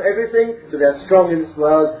learn everything, so they are strong in this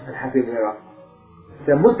world and happy thereafter.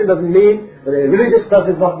 So a Muslim doesn't mean that a religious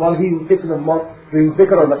person is not one he who sits in the mosque doing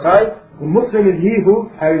dhikr all the time. A Muslim is he who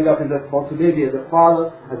carries out his responsibility as a father,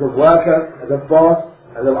 as a worker, as a boss,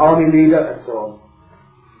 as an army leader, and so on.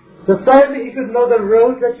 So thirdly, he should know the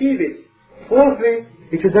road to achieve it. Fourthly,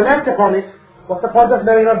 he should act upon it. What's the point of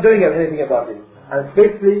knowing not doing anything about it? And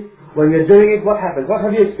fifthly, when you're doing it, what happens? What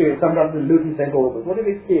have you experienced? Sometimes in Luton St. Albans. What have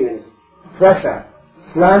you experienced? Pressure,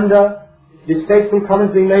 slander, distasteful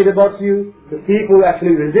comments being made about you, the people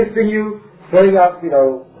actually resisting you, throwing up,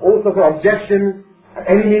 all sorts of objections,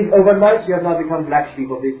 enemies overnight, you have now become black sheep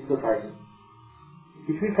of the society.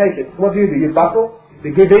 You should be patient. So what do? You buckle,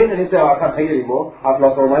 you give in, and you say, I can't take it anymore, I've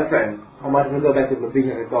lost all my friends, I might as well go back to being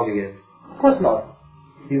a dog again. Of course not.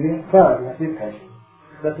 You be firm, you have to be patient.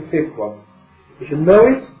 That's the fifth one. You should know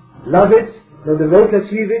it, love it, know the road to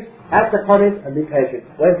achieve it, act upon it, and be patient.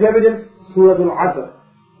 Where's the evidence? Surah Al-Asr.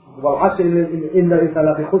 Wal-Asr inna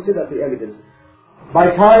al-insana lafi khusr, that's the evidence.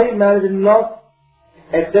 By time, man is in loss,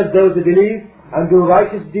 except those who believe and do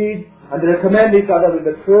righteous deeds, and they recommend each other with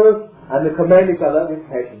the truth, and they commend each other with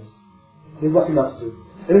patience. This is what we must do.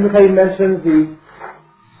 Ibn Qayyim mentions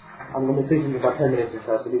I'm going to be thinking about 10 minutes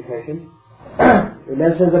first, to be patient. He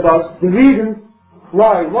mentions about the reasons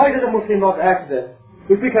why. Why does a Muslim not act then?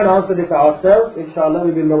 If we can answer this ourselves, inshallah,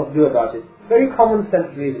 we will know what to do about it. Very common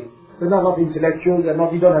sense reasons. They're not intellectual,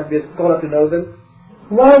 you don't have to be a scholar to know them.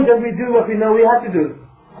 Why don't we do what we know we have to do?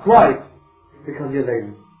 Why? Because you're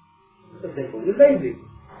lazy. It's so simple. You're lazy.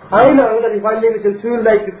 I know that if I leave it till too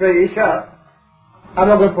late to pray Isha, I'm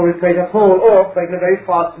not going to probably pray it at all, or pray in a very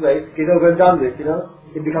fast way, get over and done with,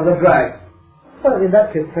 It becomes a drag. Well, in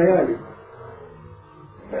that case, pray early.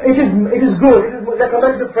 It is good. It is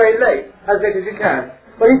recommended to pray late, as late as you can.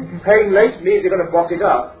 But if praying late means you're going to boss it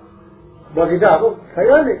up, well, pray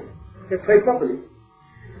early. You pray properly.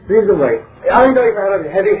 This is the way. I know if I have a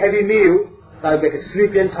heavy meal, I'll get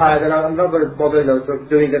sleepy and tired, and I'm not going to bother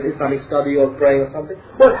doing that Islamic study or praying or something.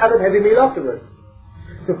 Well, have a heavy meal afterwards.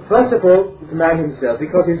 So first of all, it's the man himself.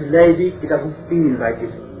 Because he's lazy, he doesn't feel like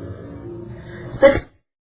it. Second,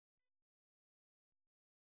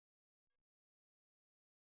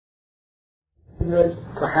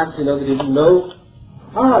 perhaps they didn't know.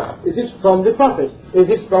 Ask, is it from the Prophet? Is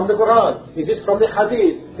it from the Quran? Is it from the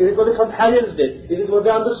Hadith? Is it what the companions did? Is it what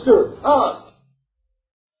they understood? Ask.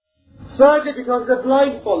 Thirdly, because he's a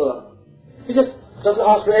blind follower. He just doesn't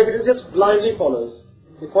ask for evidence, just blindly follows.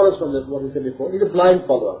 He follows from what he said before. He's a blind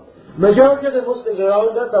follower. Majority of the Muslims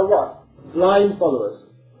around us are what? Blind followers.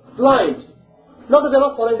 Blind. Not that they're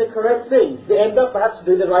not following the correct thing. They end up perhaps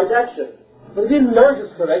doing the right action. But they didn't know it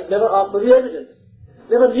was correct, never asked for the evidence.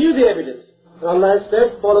 Never knew the evidence. And Allah has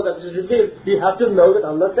said, follow that which is revealed. We have to know that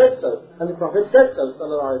Allah said so. And the Prophet said so,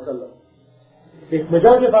 sallallahu alayhi wa sallam. If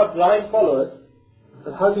majority of our blind followers,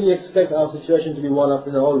 then how can you expect our situation to be one up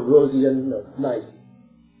all rosy and nice?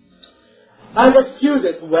 And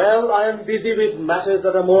excuses. Well, I am busy with matters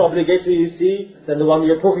that are more obligatory, you see, than the one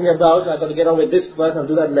you're talking about. I've got to get on with this first and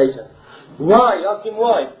do that later. Why? Ask him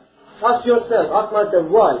why. Ask yourself. Ask myself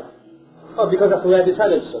why. Oh, because that's the way I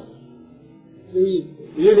decided so. You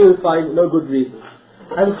really will find no good reason.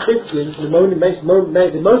 And fifthly,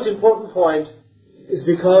 the most important point is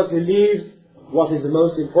because he leaves what is the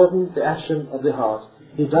most important, the action of the heart.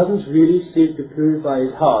 He doesn't really seek to purify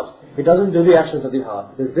his heart. He doesn't do the actions of the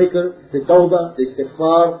heart. The dhikr, the tawbah, the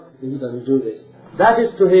istighfar, he doesn't do this. That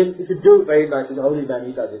is to him, if you do, very nice, he's a holy man,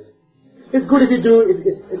 he does it. It's good if you do,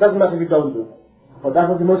 it doesn't matter if you don't do. But that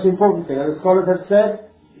was the most important thing. And the scholars have said,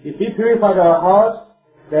 if we purified our heart,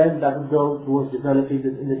 then that will go towards developing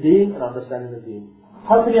in the deen and understanding the deen.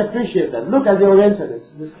 How can you appreciate that? Look at the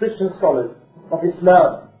Orientalists, the Christian scholars of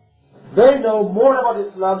Islam. They know more about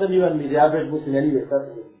Islam than you and me, the average Muslim anyway,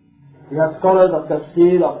 certainly. We have scholars of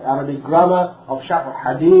tafsir, of Arabic grammar, of sharh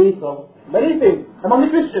hadith, of many things among the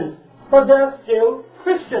Christians. But they are still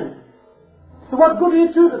Christians. So what good do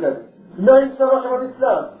you do to them? Knowing so much about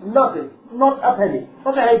Islam? Nothing. Not a penny.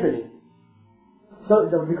 Not a halfpenny. So,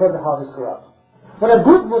 because the heart is corrupt. But a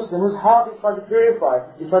good Muslim whose heart is trying to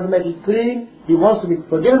purify, is trying to make it clean, he wants to be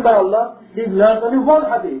forgiven by Allah, he learns only one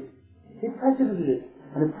hadith. He practices it.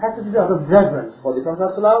 And he practices it out of reverence for the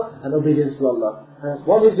Prophet ﷺ and obedience to Allah. And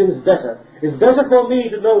one wisdom is better. It's better for me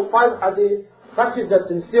to know 5 hadith, practice that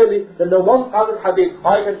sincerely, than know 1,000 hadith.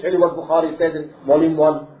 I can tell you what Bukhari says in volume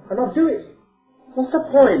 1, and not do it. What's the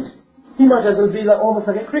point? He might as well be almost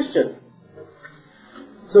like a Christian.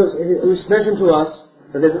 So it's mentioned to us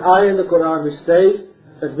that there's an ayah in the Quran which says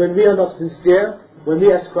that when we are not sincere, when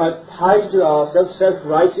we ascribe piety to ourselves,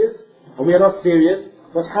 self-righteous, and we are not serious,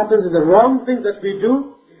 what happens is the wrong things that we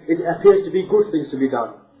do, it appears to be good things to be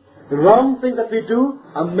done. The wrong things that we do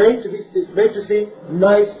are made to seem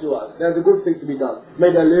nice to us. They are the good things to be done,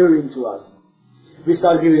 made alluring to us. We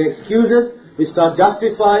start giving excuses, we start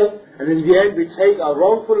justifying, and in the end we take our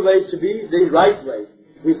wrongful ways to be the right ways.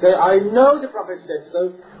 We say, I know the Prophet said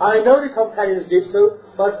so, I know the companions did so,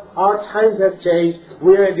 but our times have changed,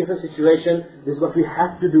 we are in a different situation, this is what we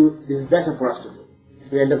have to do, this is better for us to do.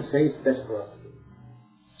 We end up saying it's better for us to do.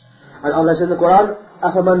 And Allah says in the Quran,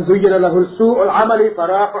 أَفَمَنْ زُيِّنَ لَهُ السُّوءُ الْعَمَلِ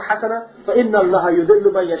فَرَاهُ حَسَنًا فَإِنَّ اللَّهَ يُضِلُّ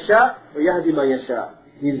مَنْ يَشَاءُ وَيَهْدِي مَنْ يَشَاءُ.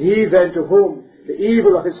 Is he then to whom the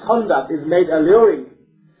evil of his conduct is made alluring,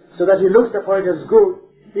 so that he looks upon it as good,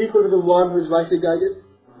 equal to the one who is rightly guided?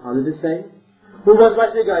 How is it saying? Who was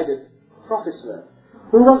rightly guided? Prophets were.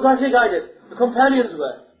 Who was rightly guided? The companions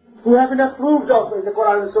were. Who have been approved of in the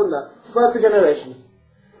Quran and Sunnah, first generations.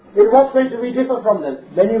 In what way do we differ from them?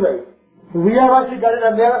 Many ways. We are rightly guided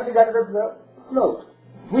and they are rightly guided as well? No.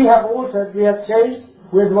 We have altered, we have changed,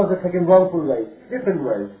 we are the ones that have taken wrongful ways, different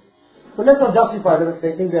ways. But let's not justify them if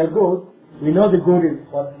they think they are good. We know the good is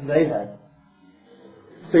what they have.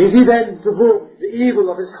 So is he then to whom the evil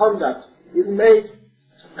of his conduct is made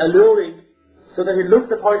alluring, so that he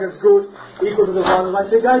looks upon it as good, equal to the one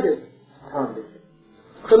rightly guided? Can't be.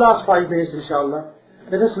 The last 5 minutes, inshallah,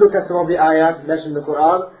 let us look at some of the ayat mentioned in the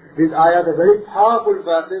Quran. These ayat are very powerful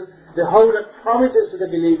verses. They hold promises to the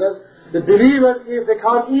believers. The believers, if they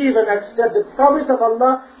can't even accept the promise of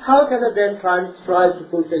Allah, how can they then try and strive to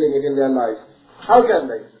fulfilling it in their lives? How can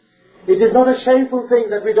they? It is not a shameful thing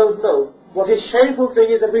that we don't know. What is shameful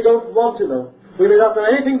thing is that we don't want to know. We may not know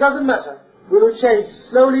anything, doesn't matter. We will change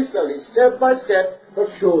slowly, step by step, but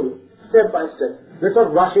surely, step by step. Let's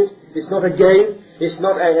not rush it. It's not a game. It's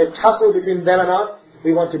not a tussle between them and us.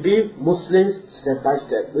 We want to be Muslims step by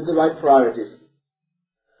step, with the right priorities.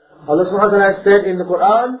 Allah subhanahu wa ta'ala said in the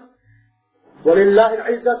Quran, وَلِلَّهِ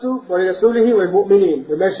الْعِزَّةُ وَلِرَسُولِهِ وَالْمُؤْمِنِينَ.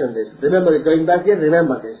 We mentioned this. Remember it, going back here,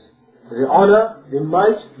 remember this. The honor, the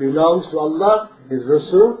might belongs to Allah, His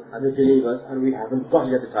Rasul, and the believers, and we haven't got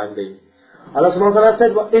it at the time being. Allah subhanahu wa ta'ala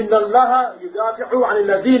said, وَإِنَّ اللَّهَ يُدَافِعُ عَنِ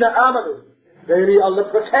الَّذِينَ آمَنُوا. Verily Allah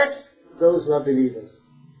protects those who are believers.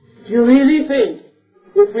 Do you really think,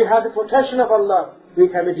 if we have the protection of Allah, we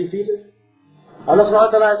can be defeated? Allah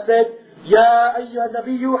subhanahu wa ta'ala said, يَا أَيُّهَا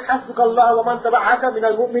النَّبِيُّ حَسْبُكَ اللَّهُ وَمَنْ تَبَعَكَ مِنَ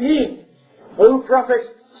الْمُؤْمِنِينَ. O Prophet,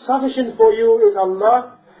 sufficient for you is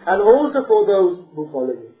Allah, and also for those who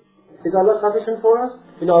follow you. Is Allah sufficient for us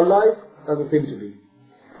in our life? Doesn't seem to be.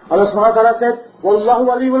 Allah subhanahu wa ta'ala said, وَاللَّهُ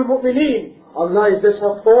وَلِيُّ الْمُؤْمِنِينَ. Allah is the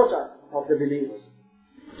supporter of the believers.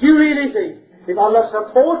 Do you really think, if Allah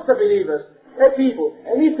supports the believers,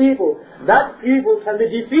 any people, that people can be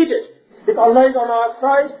defeated? If Allah is on our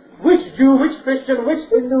side, which Jew, which Christian, which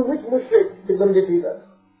Hindu, which Muslim is going to defeat us?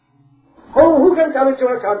 Who can come into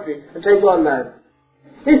our country and take our land?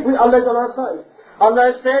 If Allah is on our side.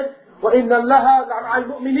 Allah has said, وَإِنَّ اللَّهَ لَمَعَ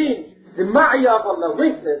الْمُؤْمِنِينَ. The ma'iyah of Allah,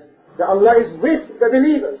 witness, that Allah is with the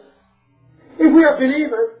believers. If we are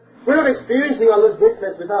believers, we're not experiencing Allah's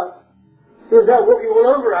witness with us. Because they're walking all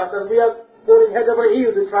over us and we are falling head over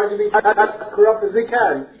heels and trying to be as corrupt as we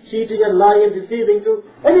can. Cheating and lying and deceiving to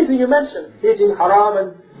anything you mention. Eating haram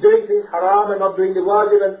and doing things haram and not doing the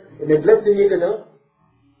wajib and neglecting it,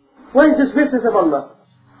 Where is this witness of Allah?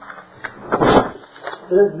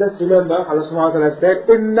 Let's remember, Allah subhanahu wa ta'ala said,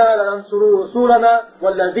 إِنَّا لَنَنْصُرُ رُسُولَنَا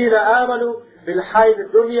وَالَّذِينَ آمَنُوا فِي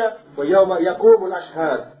الْحَيَاةِ الدُّنْيَا وَيَوْمَ يَقُومُ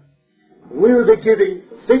الْأَشْهَادُ. We will be giving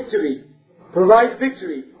victory, provide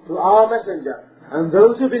victory to our messenger and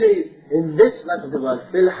those who believe in this life of the world,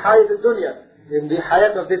 فِي الْحَيَاةِ الدُّنْيا, in the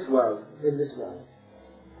hayat of this world, in this world.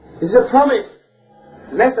 This is a promise.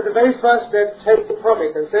 Let's at the very first step take the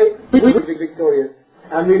promise and say, we will be victorious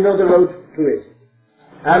and we know the road to it.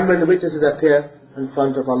 And when the witnesses appear in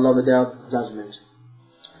front of Allah on the day of judgment.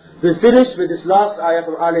 We finish with this last ayah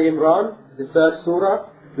from Ali Imran, the 3rd surah.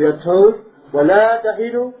 We are told, وَلَا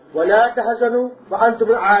تَهِنُوا وَلَا تَهَزَنُوا وَأَنْتُمُ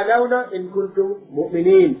الْأَعْلَوْنَ إِن كُنتُم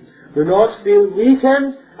مُؤْمِنِينَ. Do not feel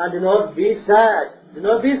weakened and do not be sad. Do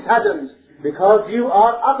not be saddened, because you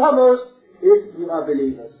are uppermost if you are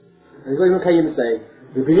believers. And what Ibn Qayyim saying,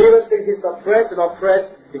 the believer thinks he's suppressed and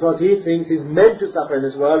oppressed because he thinks he's meant to suffer in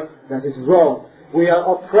this world. That is wrong. We are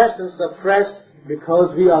oppressed and suppressed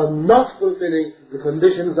because we are not fulfilling the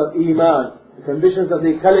conditions of Iman, the conditions of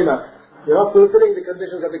the Kalimah. We are not fulfilling the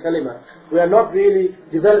conditions of the Kalimah. We are not really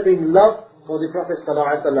developing love for the Prophet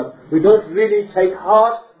ﷺ. We don't really take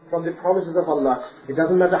heart from the promises of Allah. It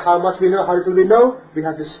doesn't matter how much we know, how little we know, we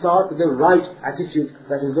have to start with the right attitude,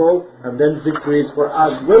 that is all, and then victory is for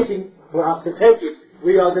us, waiting for us to take it.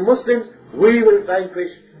 We are the Muslims, we will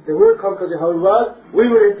vanquish, we will conquer the whole world, we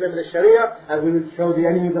will implement the Sharia, and we will show the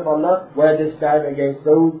enemies of Allah where they stand against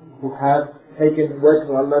those who have taken words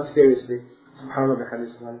of Allah seriously. SubhanAllah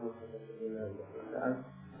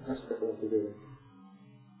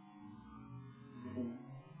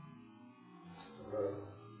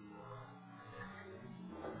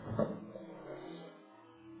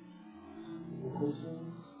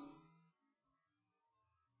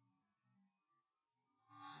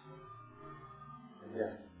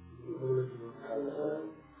Yeah.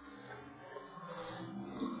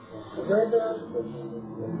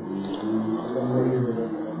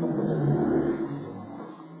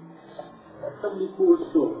 somebody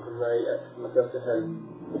falls short and they go to hell,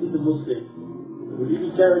 he's a Muslim, will he be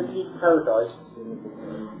guaranteed paradise?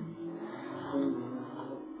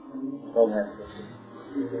 Wrong answer.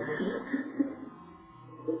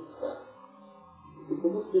 If a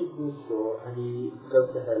Muslim falls short and he goes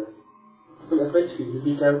to hell, well, eventually will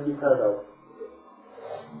he be guaranteed paradise?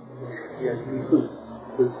 Yes, He could.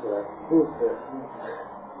 Who's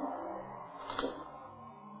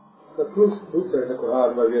the proofs in the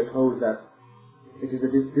Quran where we are told that it is the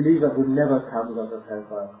disbeliever who never comes out of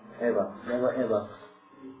hellfire. Ever. Never ever.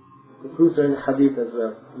 The proofs are in the Hadith as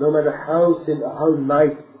well. No matter how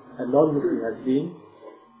nice a non-Muslim has been,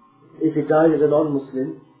 if he died as a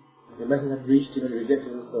non-Muslim, the message had reached him and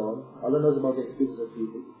rejected and so on. Allah knows about the excuses of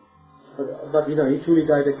people. But he truly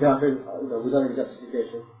died a kafir, without any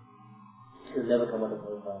justification. He'll never come out of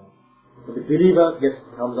hellfire. So the believer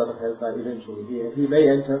comes out of hellfire eventually. He may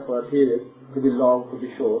enter for a period, could be long, could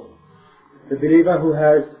be short. The believer who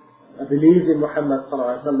has believed in Muhammad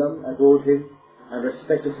ﷺ, adored him, and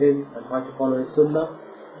respected him, and tried to follow his sunnah,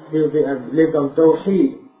 he will be lived on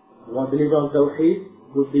Tawheed. One believer on Tawheed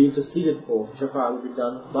would be interceded for. Shafa'ah will be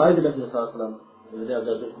done by the Messenger ﷺ in the day of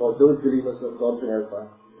judgment for those believers who have gone to hellfire.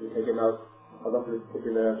 He will take him out. Allah will put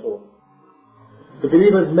him there at all. The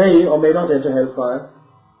believers may or may not enter hellfire,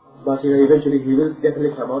 but eventually he will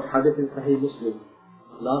definitely come out. Hadith in Sahih Muslim,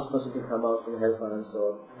 last person to come out from hellfire and so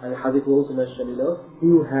on. And Hadith will also mention, he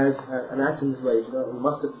who has an atom's weight, a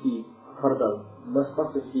mustard seed, khardal,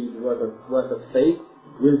 mustard seed worth of faith,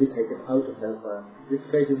 will be taken out of hellfire. This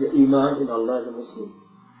faith is the iman in Allah as a Muslim,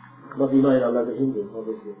 not iman in Allah as a Hindu,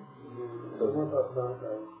 obviously. So,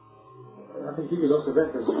 I can give you lots of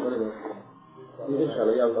references, whatever.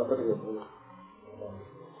 Inshallah, yeah, I'll put it in.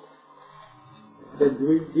 Then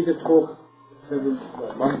we did a talk several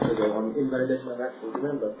months ago on invalidation of action.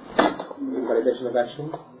 Remember? Invalidation of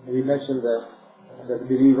action. And we mentioned that the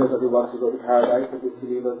believers are the ones who go to paradise and the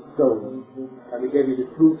disbelievers don't. And we gave you the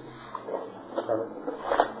proofs.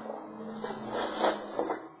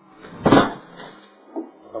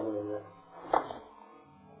 Come on in there.